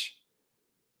finish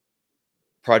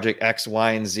project X,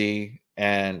 Y, and Z,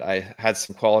 and I had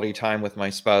some quality time with my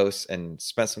spouse and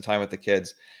spent some time with the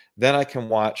kids, then I can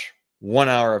watch 1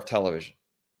 hour of television.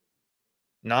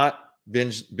 Not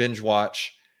binge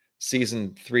watch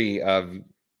season 3 of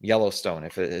Yellowstone,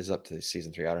 if it is up to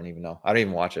season 3. I don't even know. I don't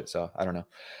even watch it, so I don't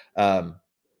know.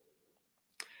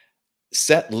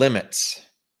 Set limits.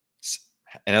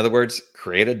 In other words,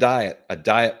 create a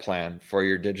diet plan for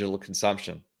your digital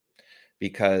consumption,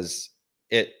 because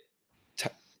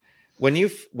when you're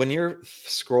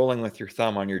scrolling with your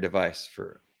thumb on your device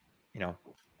for,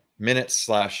 minutes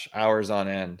 / hours on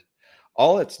end,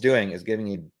 all it's doing is giving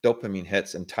you dopamine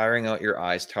hits and tiring out your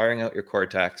eyes, tiring out your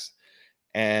cortex.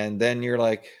 And then you're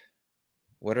like,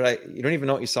 you don't even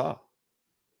know what you saw.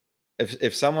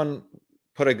 If someone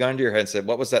put a gun to your head and said,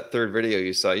 what was that third video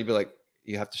you saw? You'd be like,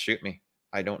 you have to shoot me.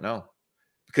 I don't know.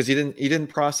 Because you didn't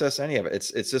process any of it.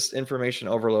 It's just information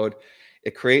overload.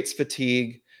 It creates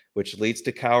fatigue, which leads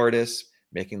to cowardice,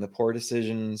 making the poor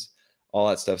decisions, all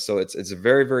that stuff. So it's a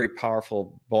very, very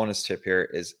powerful bonus tip here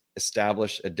is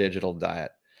establish a digital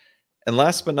diet. And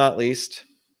last but not least,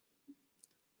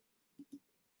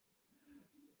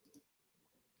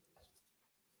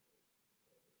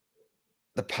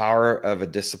 the power of a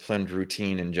disciplined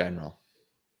routine in general.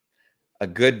 A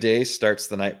good day starts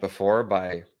the night before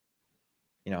by,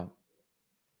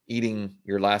 eating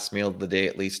your last meal of the day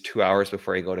at least 2 hours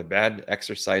before you go to bed,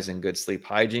 exercising, good sleep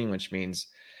hygiene, which means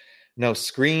no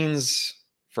screens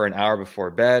for an hour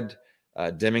before bed,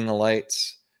 dimming the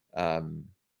lights, no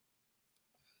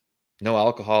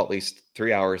alcohol at least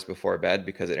 3 hours before bed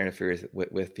because it interferes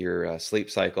with your sleep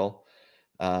cycle.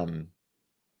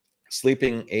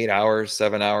 Sleeping 8 hours,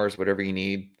 7 hours, whatever you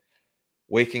need,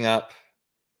 waking up,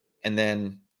 and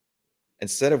then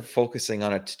instead of focusing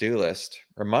on a to-do list,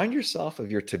 remind yourself of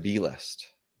your to-be list.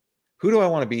 Who do I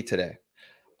want to be today?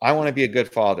 I want to be a good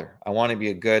father. I want to be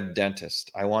a good dentist.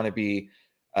 I want to be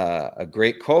a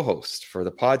great co-host for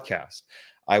the podcast.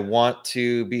 I want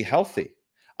to be healthy.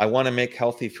 I want to make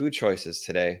healthy food choices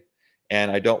today.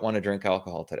 And I don't want to drink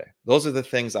alcohol today. Those are the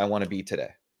things I want to be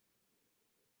today.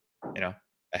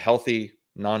 A healthy,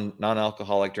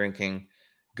 non-alcoholic drinking,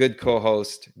 good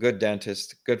co-host, good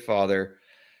dentist, good father.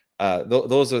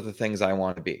 Those are the things I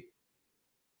want to be.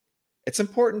 It's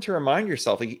important to remind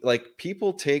yourself, like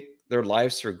people take their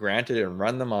lives for granted and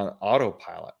run them on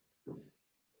autopilot.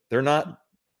 They're not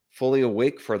fully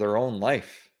awake for their own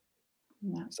life.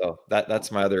 Yeah. So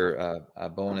that's my other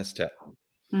bonus tip.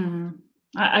 Mm-hmm.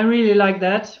 I really like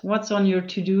that. What's on your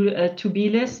to-be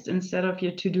list instead of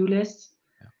your to-do list?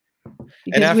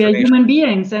 Because we are human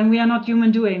beings and we are not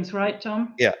human doings, right,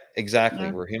 Tom? Yeah, exactly.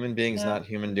 Yeah. We're human beings, not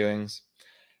human doings.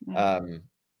 Yeah.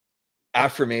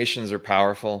 Affirmations are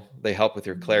powerful. They help with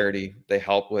your clarity. They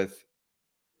help with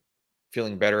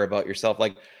feeling better about yourself.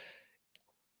 Like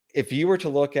if you were to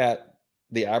look at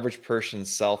the average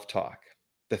person's self-talk,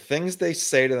 the things they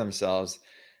say to themselves,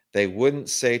 they wouldn't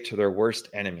say to their worst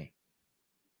enemy.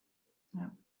 Yeah.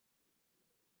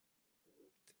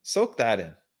 Soak that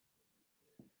in.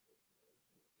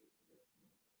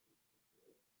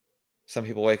 Some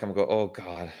people wake up and go, oh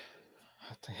God,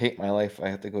 I hate my life. I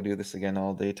have to go do this again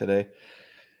all day today.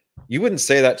 You wouldn't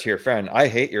say that to your friend. I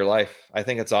hate your life. I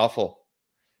think it's awful.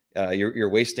 You're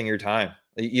wasting your time.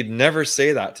 You'd never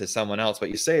say that to someone else, but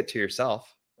you say it to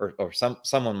yourself, or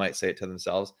someone might say it to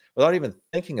themselves without even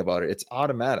thinking about it. It's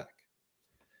automatic.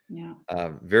 Yeah.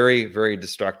 Very, very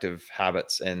destructive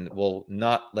habits, and will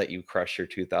not let you crush your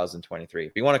 2023.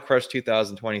 If you want to crush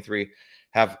 2023,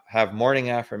 have morning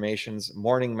affirmations,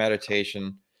 morning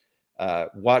meditation,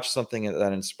 watch something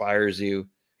that inspires you,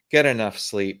 get enough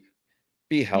sleep,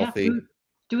 be healthy. Yeah,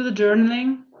 do the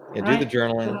journaling. Yeah, right? Do the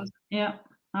journaling. Yeah,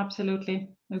 absolutely.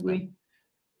 Agree.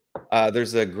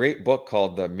 There's a great book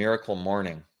called The Miracle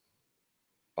Morning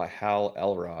by Hal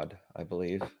Elrod, I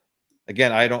believe.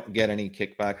 Again, I don't get any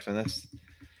kickbacks from this.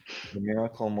 The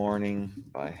Miracle Morning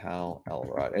by Hal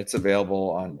Elrod. It's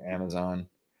available on Amazon.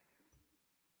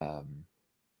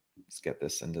 Let's get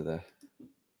this into the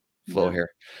flow here.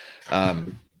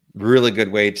 Really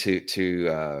good way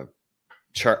to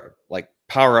chart, like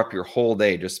power up your whole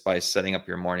day just by setting up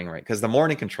your morning right, because the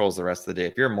morning controls the rest of the day.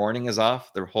 If your morning is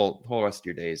off, the whole rest of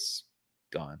your day is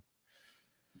gone.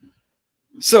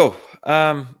 So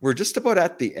we're just about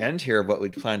at the end here of what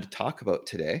we'd planned to talk about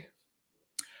today.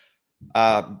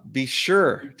 Be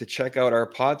sure to check out our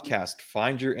podcast,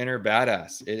 Find Your Inner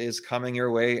Badass. It is coming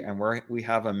your way, and we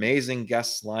have amazing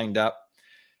guests lined up.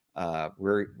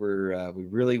 We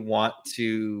really want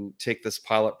to take this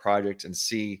pilot project and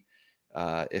see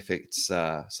if it's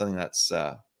something that's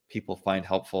people find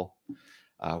helpful.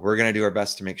 We're going to do our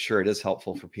best to make sure it is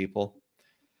helpful for people.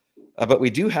 But we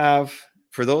do have,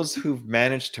 for those who've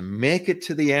managed to make it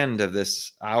to the end of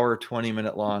this hour,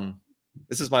 20-minute long,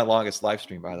 this is my longest live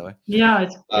stream, by the way. Yeah,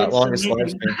 it's longest live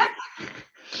stream.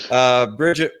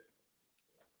 Bridget,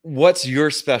 What's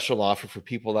your special offer for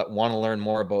people that want to learn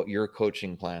more about your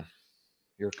coaching plan,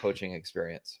 your coaching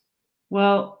experience?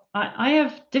 Well, I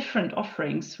have different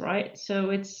offerings, right? So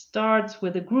it starts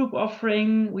with a group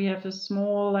offering. We have a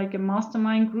small, like a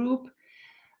mastermind group,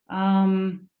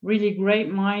 really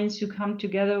great minds who come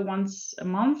together once a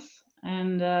month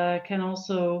and can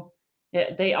also,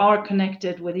 they are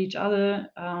connected with each other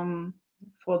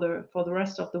for the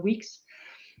rest of the weeks.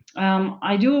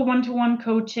 I do a one-to-one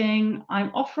coaching.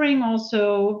 I'm offering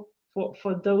also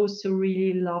for those who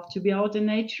really love to be out in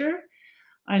nature.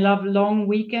 I love long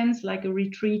weekends, like a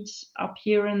retreat up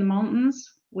here in the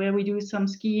mountains where we do some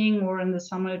skiing, or in the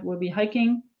summer it will be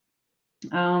hiking,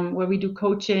 where we do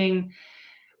coaching,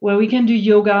 where we can do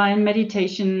yoga and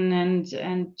meditation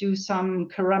and do some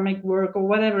ceramic work or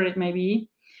whatever it may be.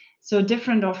 So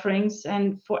different offerings,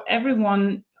 and for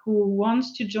everyone who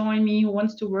wants to join me, who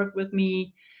wants to work with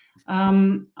me,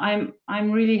 I'm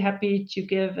really happy to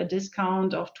give a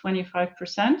discount of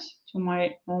 25% to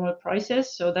my normal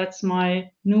prices. So that's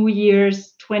my New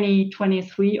Year's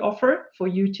 2023 offer for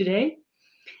you today.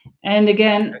 And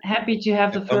again, happy to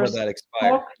have the When would first that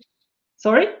expire? talk.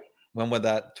 Sorry? When would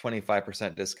that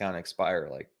 25% discount expire?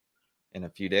 Like in a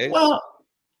few days? Well,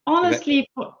 honestly,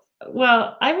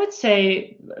 well, I would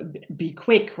say be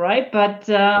quick, right? But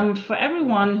for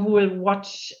everyone who will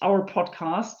watch our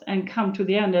podcast and come to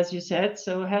the end, as you said,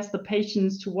 so has the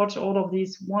patience to watch all of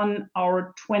these 1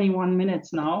 hour 21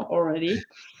 minutes now already.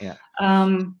 Yeah.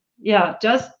 Yeah,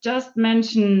 just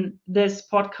mention this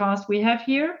podcast we have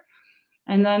here,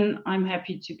 and then I'm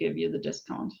happy to give you the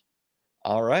discount.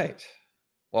 All right.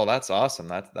 Well, that's awesome.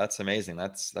 That's amazing.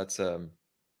 That's a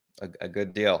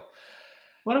good deal.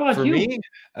 What about For you? me,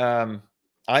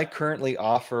 I currently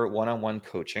offer one-on-one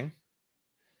coaching.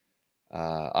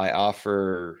 I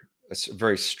offer a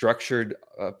very structured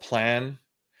plan,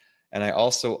 and I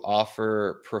also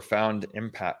offer profound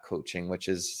impact coaching, which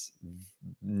is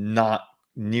not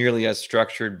nearly as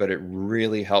structured, but it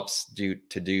really helps to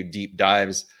do deep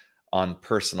dives on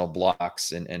personal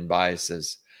blocks and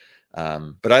biases.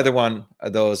 But either one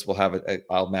of those will have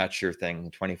I'll match your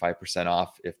thing 25%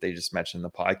 off if they just mention the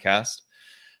podcast.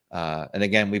 And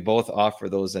again, we both offer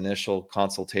those initial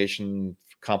consultation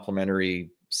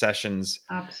complimentary sessions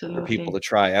for people to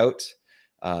try out.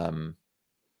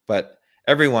 But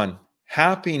everyone,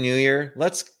 happy New Year.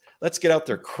 Let's get out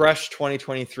there, crush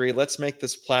 2023. Let's make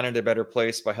this planet a better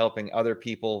place by helping other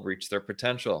people reach their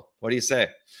potential. What do you say?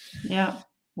 Yeah.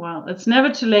 Well, it's never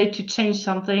too late to change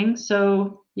something.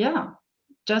 So yeah,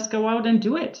 just go out and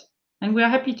do it. And we're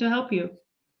happy to help you.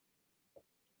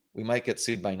 We might get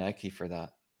sued by Nike for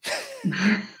that.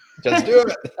 Just do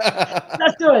it.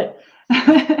 Just do it.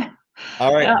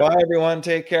 All right. Yeah. Bye, everyone.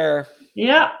 Take care.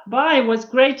 Yeah. Bye. It was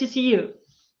great to see you.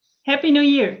 Happy New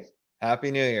Year.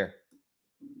 Happy New Year.